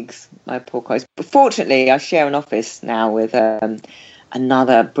colleagues. But fortunately, I share an office now with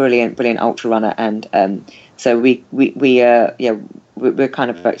another brilliant ultra runner, and so we're kind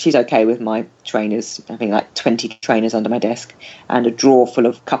of, she's okay with my trainers, having like 20 trainers under my desk and a drawer full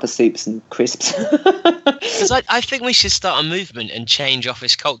of cup of soups and crisps. Because I think we should start a movement and change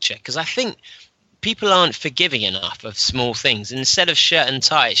office culture, because I think people aren't forgiving enough of small things. Instead of shirt and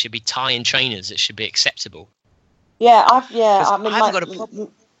tie, it should be tie and trainers that should be acceptable. Yeah, I haven't got a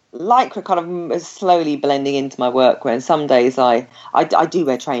problem. Lycra kind of is slowly blending into my work, where some days I do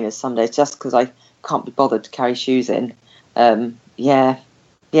wear trainers some days just because I can't be bothered to carry shoes in. I don't mind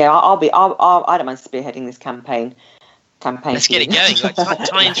spearheading this campaign. Let's get it going. Like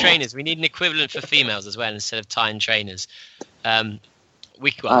tie and trainers. We need an equivalent for females as well instead of tie and trainers.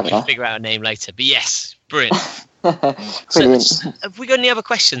 We can figure out a name later. But yes, brilliant. Brilliant. So, have we got any other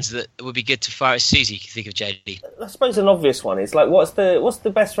questions that would be good to fire at Susie? Can you think of, JD? I suppose an obvious one is, like, what's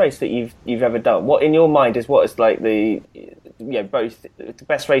the best race that you've ever done? What in your mind is like the both the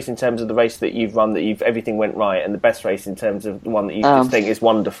best race in terms of the race that you've run, that everything went right, and the best race in terms of the one that you just think is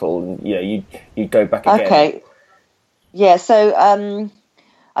wonderful, and you go back again. Okay. Yeah. So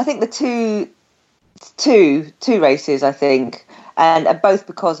I think the two races, I think, and both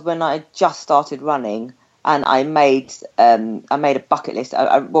because when I just started running and I made a bucket list,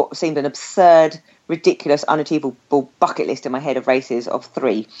 what seemed an absurd ridiculous, unachievable bucket list in my head of races of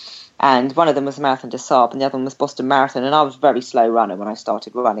 3. And one of them was the Marathon des Sables, and the other one was Boston Marathon. And I was a very slow runner when I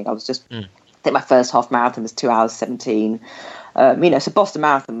started running. I was just, I think my first half marathon was 2 hours 17. So Boston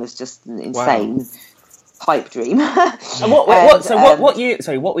Marathon was just an insane pipe dream. And what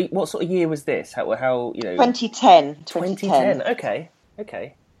sort of year was this? How 2010. 2010.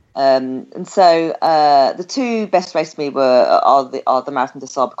 Okay. And so the 2 best races for me are the Marathon des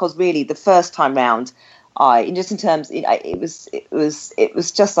Sables, because really the first time round, it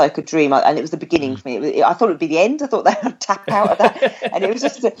was just like a dream, and it was the beginning for me. I thought it would be the end. I thought that I'd tap out of that, and it was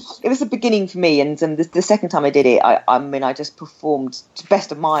the beginning for me. And the second time I did it, I just performed to the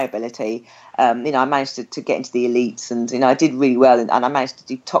best of my ability. I managed to get into the elites, and I did really well, and I managed to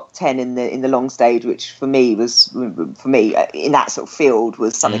do top 10 in the long stage, which for me in that sort of field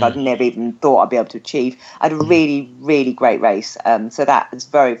was something I'd never even thought I'd be able to achieve. I had a really, really great race, so that is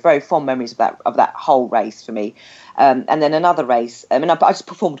very, very fond memories of that whole race for me. And then another race, I just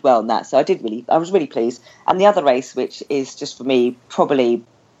performed well in that, so I was really pleased. And the other race, which is just for me probably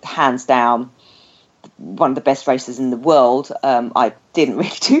hands down one of the best races in the world, I didn't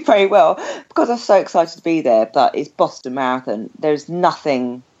really do very well because I was so excited to be there, but it's Boston Marathon. There's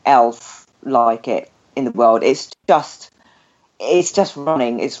nothing else like it in the world. It's just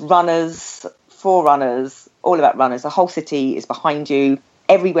running. It's runners, for runners, all about runners. The whole city is behind you.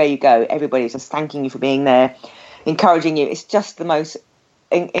 Everywhere you go, everybody's just thanking you for being there, encouraging you. It's just the most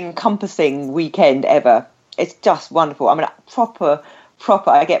encompassing weekend ever. It's just wonderful. I mean,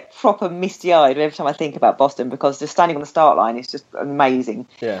 I get proper misty-eyed every time I think about Boston, because just standing on the start line is just amazing.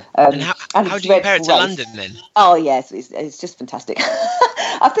 Yeah. And how do you compare it to London then? Oh, yes, it's just fantastic.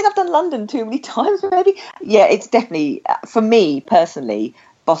 I think I've done London too many times, maybe. Yeah, it's definitely, for me personally,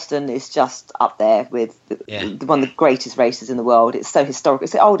 Boston is just up there with one of the greatest races in the world. It's so historical.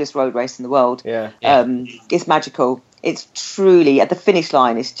 It's the oldest road race in the world. Yeah. It's magical. It's truly, at the finish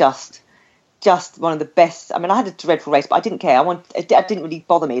line, it's just one of the best. I mean, I had a dreadful race, but I didn't care. It didn't really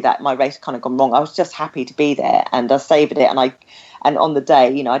bother me that my race had kind of gone wrong. I was just happy to be there, and I savoured it. And on the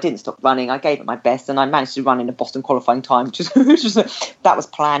day, I didn't stop running. I gave it my best, and I managed to run in a Boston qualifying time, which that was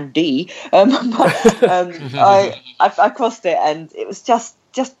Plan D. I crossed it, and it was just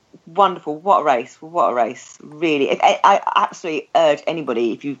wonderful. What a race! Really, I absolutely urge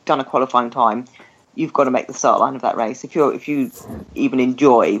anybody, if you've done a qualifying time, you've got to make the start line of that race. If you even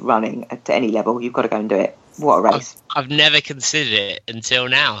enjoy running at any level, you've got to go and do it. What a race! I've never considered it until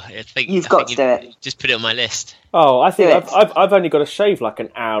now. I think you've got to do it. Just put it on my list. Oh, I think I've only got to shave like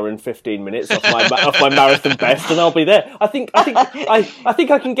an hour and 15 minutes off my marathon best, and I'll be there. I think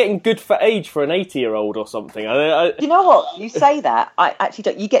I can get in good for age for an 80-year-old or something. You know what? You say that. I actually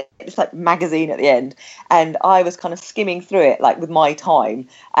don't. You get this like magazine at the end, and I was kind of skimming through it like with my time,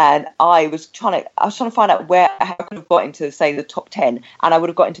 and I was trying to find out how I could have got into, say, the top 10, and I would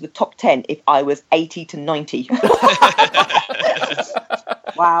have got into the top 10 if I was 80 to 90.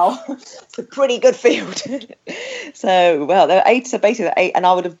 Wow, it's a pretty good field. So, well, there were 8, so basically 8, and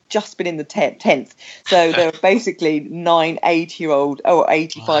I would have just been in the 10th. So there were basically 9 80-year-old or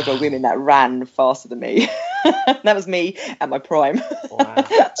 85-year-old women that ran faster than me. That was me at my prime.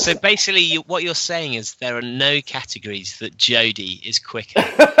 Wow. So basically, what you're saying is there are no categories that Jodie is quicker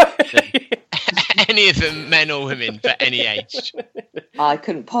than any of them, men or women, for any age. I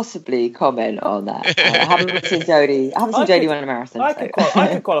couldn't possibly comment on that. I haven't seen Jodie. I haven't seen Jodie run a marathon. I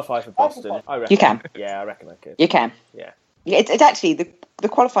could qualify for Boston. I reckon. You can. Yeah, I reckon I could. You can. Yeah. It's actually the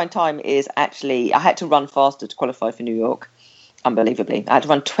qualifying time is actually, I had to run faster to qualify for New York. Unbelievably, I had to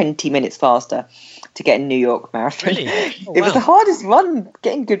run 20 minutes faster to get in New York Marathon. Really? Oh, it was the hardest run,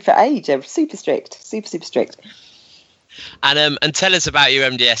 getting good for age. They were super strict. And tell us about your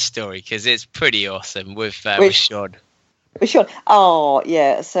MDS story, because it's pretty awesome with Sean. With Sean. Oh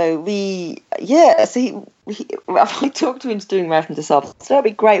yeah. So I talked to him doing Marathon des Sables. So it'll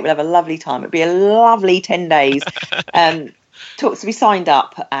be great. We'll have a lovely time. It'll be a lovely 10 days. So we signed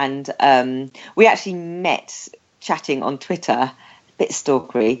up, and we actually met chatting on Twitter. A bit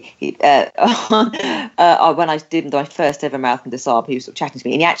stalkery. When I did my first ever Marathon des Sables, he was sort of chatting to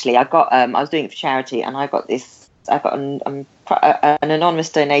me, and I was doing it for charity, and I got an anonymous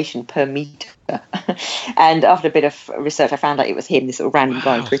donation per meter. And after a bit of research, I found out it was him, this sort of random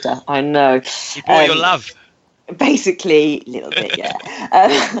guy on Twitter. I know. He bought your love. Basically, a little bit, yeah.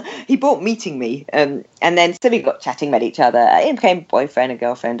 He bought meeting me, and then so we got chatting, met each other. It became boyfriend and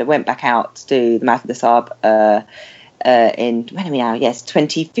girlfriend, and went back out to do the Marathon des Sables in, when are we now? Yes,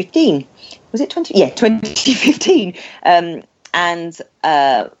 2015. Was it 20? Yeah, 2015. And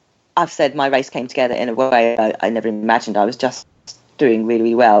I've said my race came together in a way I never imagined. I was just doing really,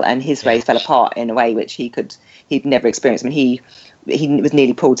 really well, and his race fell apart in a way which he'd never experienced. I mean, he was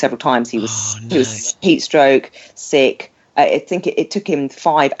nearly pulled several times. He was heat stroke, sick. I think it took him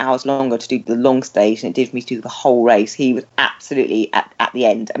 5 hours longer to do the long stage than it did for me to do the whole race. He was absolutely at the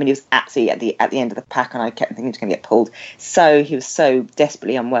end. I mean, he was absolutely at the end of the pack, and I kept thinking he was going to get pulled. So he was so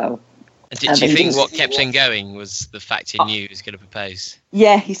desperately unwell. And do you think what kept him going was the fact he knew he was going to propose?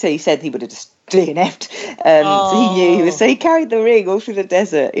 Yeah, he said he would have just DNF'd. So he knew so he carried the ring all through the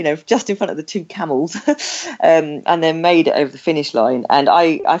desert, just in front of the 2 camels, and then made it over the finish line. And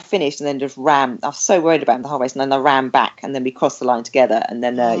I finished and then just ran. I was so worried about him the whole race, and then I ran back, and then we crossed the line together, and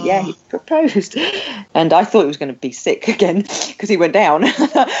then he proposed. And I thought he was going to be sick again because he went down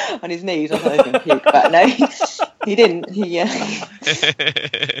on his knees. I thought he was going to puke, but no, he didn't.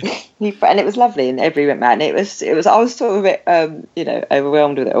 And it was lovely, and everybody went mad. And it was. I was sort of a bit,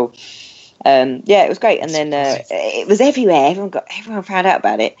 overwhelmed with it all. It was great, and then it was everywhere. Everyone found out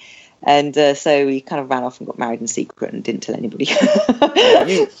about it, and so we kind of ran off and got married in secret and didn't tell anybody.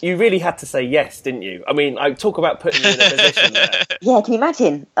 you really had to say yes, didn't you? I mean, I talk about putting you in a position there. Yeah, can you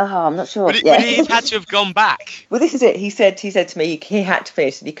imagine? Oh, I'm not sure. Would he have had to have gone back? Well, this is it. He said to me he had to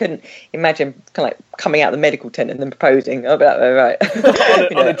finish, and he couldn't imagine kind of like coming out of the medical tent and then proposing. I'll be like, oh, right,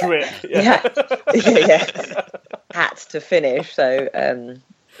 on a drip. Yeah. Had to finish.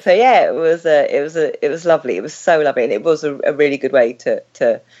 So yeah, it was lovely. It was so lovely, and it was a really good way to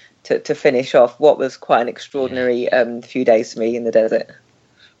finish off what was quite an extraordinary few days for me in the desert.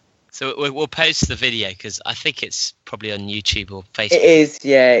 So we'll post the video because I think it's probably on YouTube or Facebook. It is,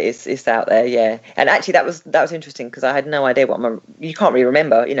 yeah. It's out there, yeah. And actually, that was interesting because I had no idea you can't really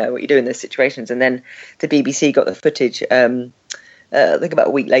remember, what you do in those situations. And then the BBC got the footage. I think about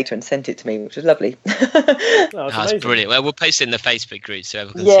a week later and sent it to me, which was lovely. That's brilliant. Well, we'll post it in the Facebook group so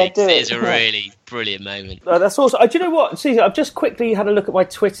everyone can see. It is a really brilliant moment. That's awesome. Do you know what, Susie? I've just quickly had a look at my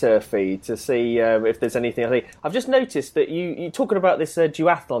Twitter feed to see if there's anything. I've just noticed that you talking about this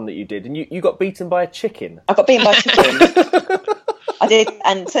duathlon that you did, and you got beaten by a chicken. I got beaten by a chicken. I did,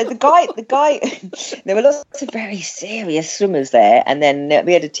 and so the guy, there were lots of very serious swimmers there, and then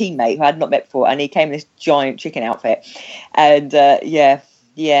we had a teammate who I had not met before, and he came in this giant chicken outfit, and he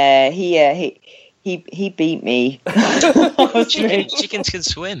beat me. Chickens can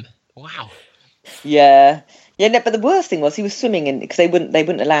swim. Wow. Yeah. Yeah, no, but the worst thing was he was swimming in because they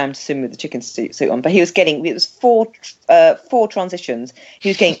wouldn't allow him to swim with the chicken suit on. But it was four transitions. He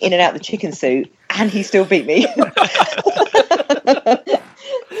was getting in and out of the chicken suit, and he still beat me.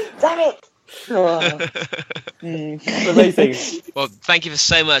 Damn it! Oh. Amazing. Well, thank you for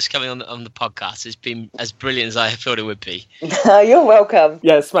so much coming on the podcast. It's been as brilliant as I thought it would be. You're welcome.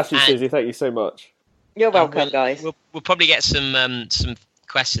 Yeah, smashing, Susie. Thank you so much. You're welcome, guys. We'll probably get some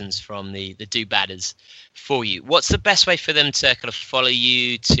questions from the do-badders for you. What's the best way for them to kind of follow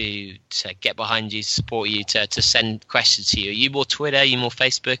you, to get behind you, support you, to send questions to you? Are you more Twitter? Are you more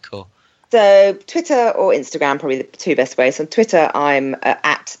Facebook? Or so Twitter or Instagram, probably the 2 best ways. On Twitter, I'm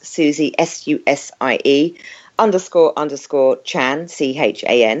at Susie SUSIE _ Chan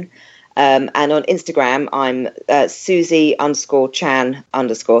CHAN. And on Instagram, I'm Susie _Chan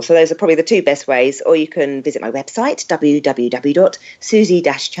 _. So those are probably the 2 best ways. Or you can visit my website,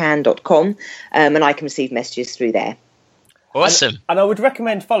 www.susie-chan.com, and I can receive messages through there. Awesome. And I would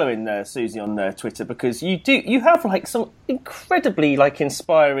recommend following Susie on Twitter because you have like some incredibly like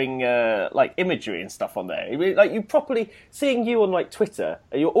inspiring like imagery and stuff on there. Like you properly seeing you on like Twitter,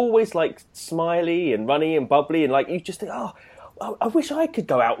 you're always like smiley and runny and bubbly, and like you just think, oh, I wish I could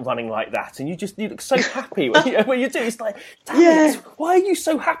go out running like that. And you look so happy when you do. It's like, damn it, why are you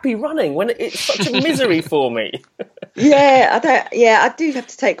so happy running when it's such a misery for me? I do have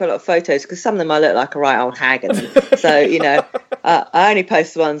to take a lot of photos because some of them I look like a right old hag. And so, I only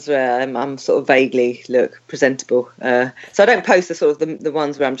post the ones where I'm sort of vaguely look presentable. So I don't post the sort of the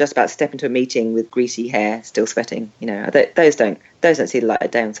ones where I'm just about to step into a meeting with greasy hair, still sweating. Those don't see the light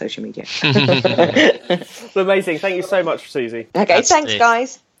of day on social media. Amazing. Thank you so much, Susie. Okay, Absolutely. Thanks,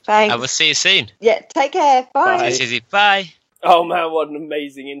 guys. Thanks. I will see you soon. Yeah, take care. Bye. Bye, Susie. Bye. Oh man, what an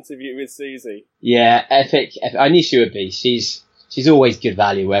amazing interview with Susie. Yeah, epic. I knew she would be. She's always good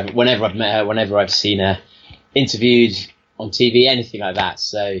value whenever I've met her, whenever I've seen her interviewed on TV, anything like that.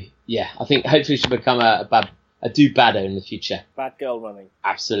 So yeah, I think hopefully she'll become a do-badder in the future. Bad girl running.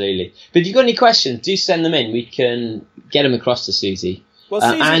 Absolutely. But if you've got any questions, do send them in. We can get them across to Susie. Well,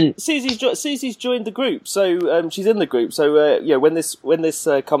 Susie's joined the group, so she's in the group. So when this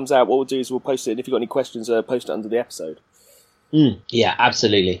comes out, what we'll do is we'll post it. And if you've got any questions, post it under the episode. Yeah,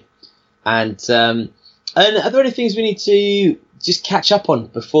 absolutely. And are there any things we need to just catch up on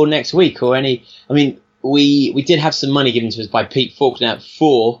before next week, or any? I mean, we did have some money given to us by Pete Faulkner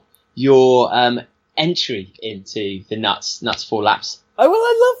for your entry into the Nuts 4 Laps. Oh, well,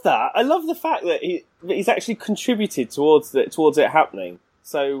 I love that. I love the fact that he's actually contributed towards it happening.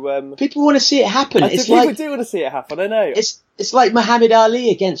 So people want to see it happen. People do want to see it happen. I know. It's like Muhammad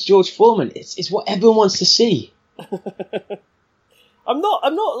Ali against George Foreman. It's what everyone wants to see. I'm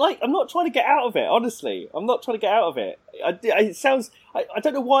not trying to get out of it. Honestly, I'm not trying to get out of it. It sounds. I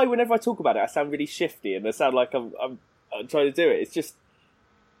don't know why. Whenever I talk about it, I sound really shifty and I sound like I'm trying to do it. It's just.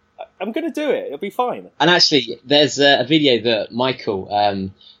 I'm going to do it. It'll be fine. And actually, there's a video that Michael,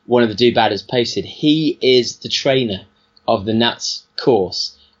 one of the do-badders, posted. He is the trainer of the Nuts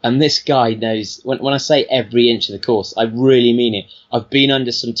course. And this guy knows, when I say every inch of the course, I really mean it. I've been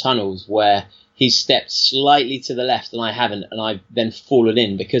under some tunnels where he's stepped slightly to the left and I haven't, and I've then fallen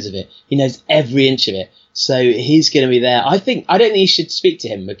in because of it. He knows every inch of it. So he's going to be there. I don't think you should speak to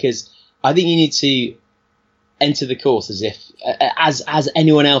him, because I think you need to enter the course as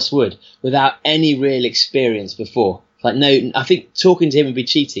anyone else would, without any real experience before. Like, no, I think talking to him would be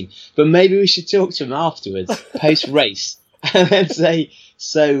cheating. But maybe we should talk to him afterwards, post-race, and then say,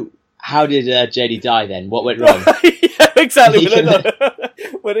 so how did JD die then? What went wrong? Yeah, exactly.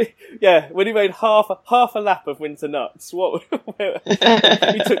 When he made half a lap of Winter Nuts, he took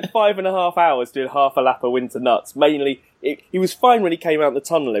 5.5 hours doing half a lap of Winter Nuts. Mainly, he was fine when he came out the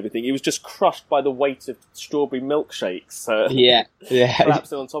tunnel and everything. He was just crushed by the weight of strawberry milkshakes.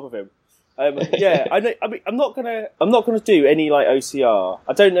 Collapsing on top of him. I know. I mean, I'm not gonna do any like OCR.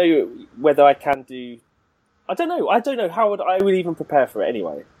 I don't know whether I can do. I don't know how I would even prepare for it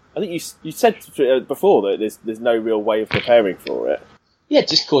anyway. I think you said before that there's no real way of preparing for it. Yeah,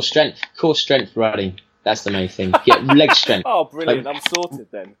 just core strength running. That's the main thing. Get leg strength. Oh, brilliant! I'm sorted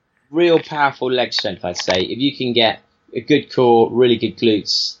then. Real powerful leg strength, I'd say. If you can get a good core, really good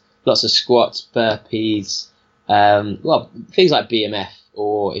glutes, lots of squats, burpees, things like BMF,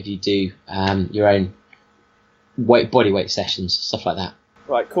 or if you do your own body weight sessions, stuff like that.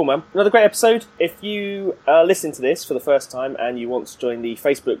 Right, cool, man. Another great episode. If you are listening to this for the first time and you want to join the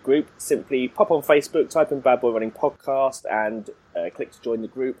Facebook group, simply pop on Facebook, type in Bad Boy Running Podcast, and click to join the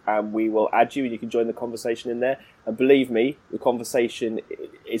group, and we will add you, and you can join the conversation in there. And believe me, the conversation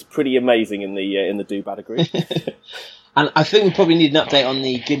is pretty amazing in the Do Badder group. And I think we probably need an update on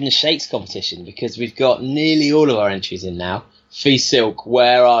the Goodness Shakes competition, because we've got nearly all of our entries in now. Fee Silk,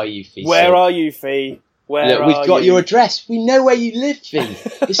 where are you, Fee? Where are you, Fee? Look, we've got your address. We know where you live, Fee.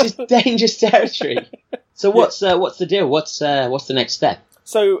 This is dangerous territory. So what's the deal? What's the next step?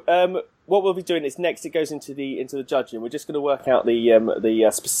 So what we'll be doing is next it goes into the judging. We're just going to work out the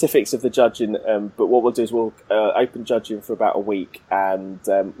specifics of the judging. But what we'll do is we'll open judging for about a week, and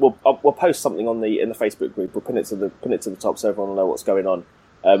we'll post something in the Facebook group. We'll pin it to the top so everyone will know what's going on.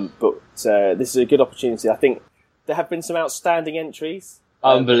 But this is a good opportunity. I think there have been some outstanding entries.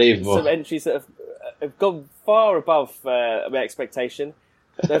 Unbelievable. Some entries that have gone far above my expectation.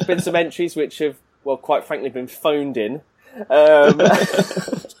 There have been some entries which have, well, quite frankly, been phoned in.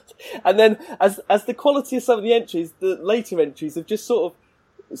 And then, as the quality of some of the entries, the later entries have just sort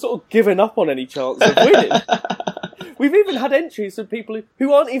of given up on any chance of winning. We've even had entries from people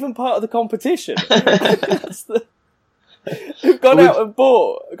who aren't even part of the competition. Who've gone out and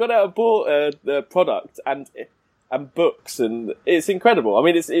bought the product and books, and it's incredible. I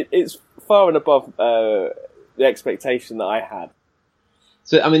mean, it's far and above the expectation that I had.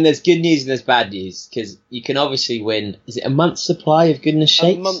 So, I mean, there's good news and there's bad news, because you can obviously win, is it a month's supply of Goodness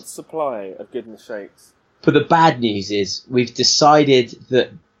Shakes? A month's supply of Goodness Shakes. But the bad news is we've decided that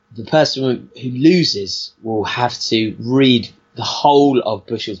the person who loses will have to read the whole of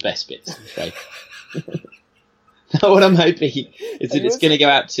Bushel's Best Bits, I'm afraid. What I'm hoping is that it's going to go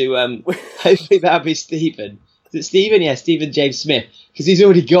out to, hopefully that'll be Stephen. Is it Stephen? Yeah, Stephen James Smith, because he's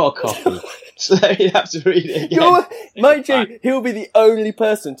already got a copy. So you have to read it again. Mind you, he'll be the only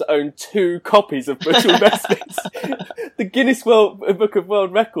person to own 2 copies of Bushel Best Bits. The Guinness Book of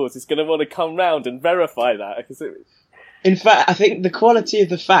World Records is going to want to come round and verify that. In fact, I think the quality of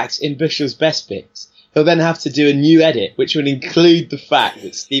the facts in Bushel's Best Bits, he'll then have to do a new edit, which will include the fact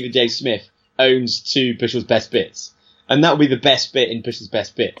that Stephen James Smith owns 2 Bushel's Best Bits. And that will be the best bit in Bushel's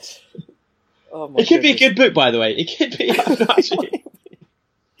Best Bits. Oh, it could be a good book, by the way. It could be.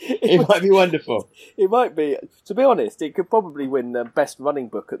 It might be wonderful. It might be. To be honest, it could probably win the best running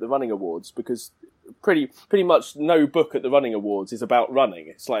book at the Running Awards, because pretty much no book at the Running Awards is about running.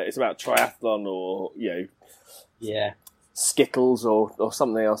 It's about triathlon or Skittles or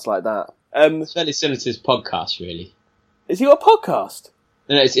something else like that. It's fairly similar to his podcast, really. Has he got a podcast?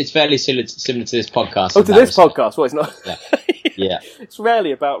 No, it's fairly similar to this podcast. Oh, to this podcast? Well, it's not. Yeah. It's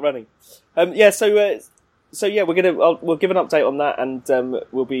rarely about running. So yeah, we'll give an update on that, and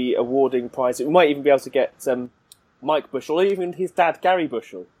we'll be awarding prizes. We might even be able to get Mike Bushell, or even his dad Gary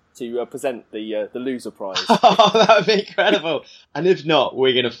Bushell, to present the loser prize. Oh, that would be incredible! And if not,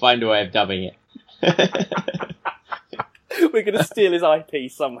 we're going to find a way of dubbing it. We're going to steal his IP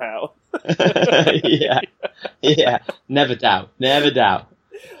somehow. yeah. Never doubt.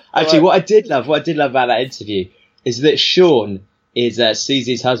 Actually, right. What I did love about that interview is that Sean is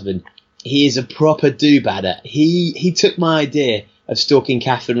Susie's husband. He is a proper do-badder. He took my idea of stalking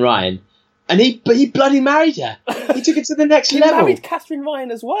Catherine Ryan, and he bloody married her. He took it to the next level. He married Catherine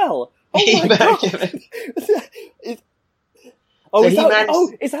Ryan as well. Oh my god! Is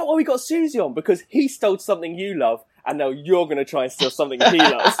that why we got Susie on? Because he stole something you love, and now you're going to try and steal something he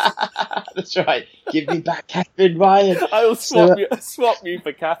loves. That's right. Give me back Catherine Ryan. I will swap you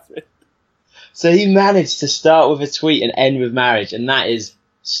for Catherine. So he managed to start with a tweet and end with marriage, and that is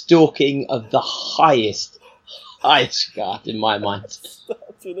stalking of the highest regard in my mind.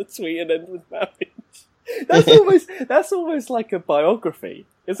 Starts with a tweet and ends with marriage. That's almost like a biography,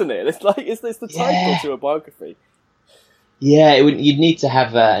 isn't it? It's the title to a biography. Yeah, you'd need to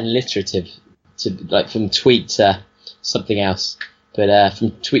have an alliterative to like from tweet to something else, but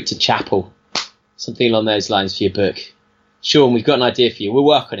from tweet to chapel, something along those lines for your book. Sean, we've got an idea for you. We'll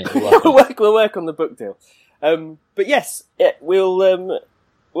work on it. We'll work on the book deal. But yes,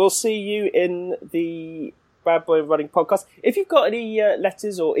 we'll see you in the Bad Boy Running podcast. If you've got any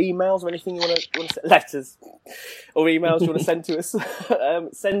letters or emails or anything you want to letters or emails you want to send to us,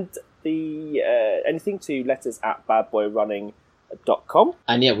 send the anything to letters@badboyrunning.com.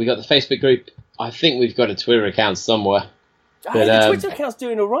 And yeah, we got the Facebook group. I think we've got a Twitter account somewhere. But, the Twitter account's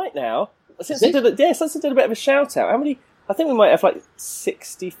doing all right now. Since I did a bit of a shout out. How many? I think we might have like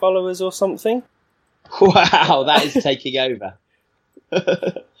 60 followers or something. Wow, that is taking over.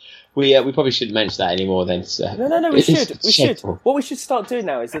 We probably shouldn't mention that anymore then. So. No, we should. We should. What we should start doing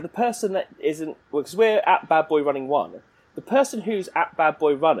now is that the person that isn't, because we're at Bad Boy Running 1, the person who's at Bad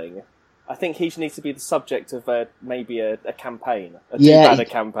Boy Running, I think he needs to be the subject of maybe a campaign, a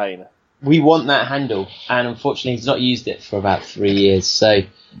campaign. We want that handle, and unfortunately he's not used it for about 3 years. So,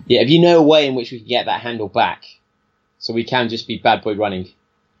 yeah, if you know a way in which we can get that handle back, so we can just be Bad Boy Running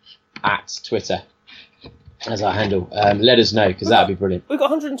at Twitter as our handle, let us know, because that would be brilliant. We've got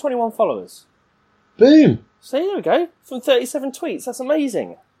 121 followers. Boom! So there we go, from 37 tweets. That's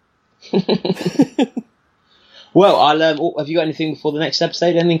amazing. Well, have you got anything before the next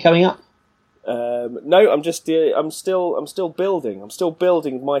episode? Anything coming up? No, I'm still building. I'm still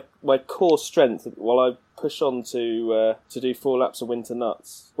building my core strength while I push on to do 4 laps of Winter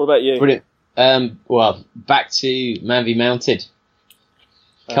Nuts. What about you? Brilliant. Well, back to Man v Mounted.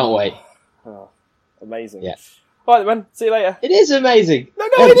 Can't wait. Oh, amazing. Yeah. All right, then, man. See you later. It is amazing. No,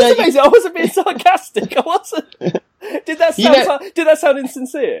 it is amazing. I wasn't being sarcastic. I wasn't. Did that sound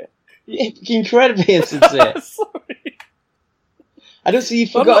insincere? Yeah, incredibly insincere. Sorry. I don't see you've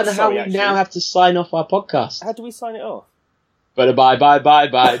forgotten how we now have to sign off our podcast. How do we sign it off? Bye. Bye.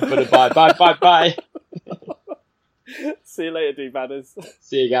 See you later, D-Banners.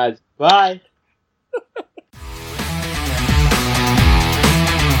 See you guys. Bye.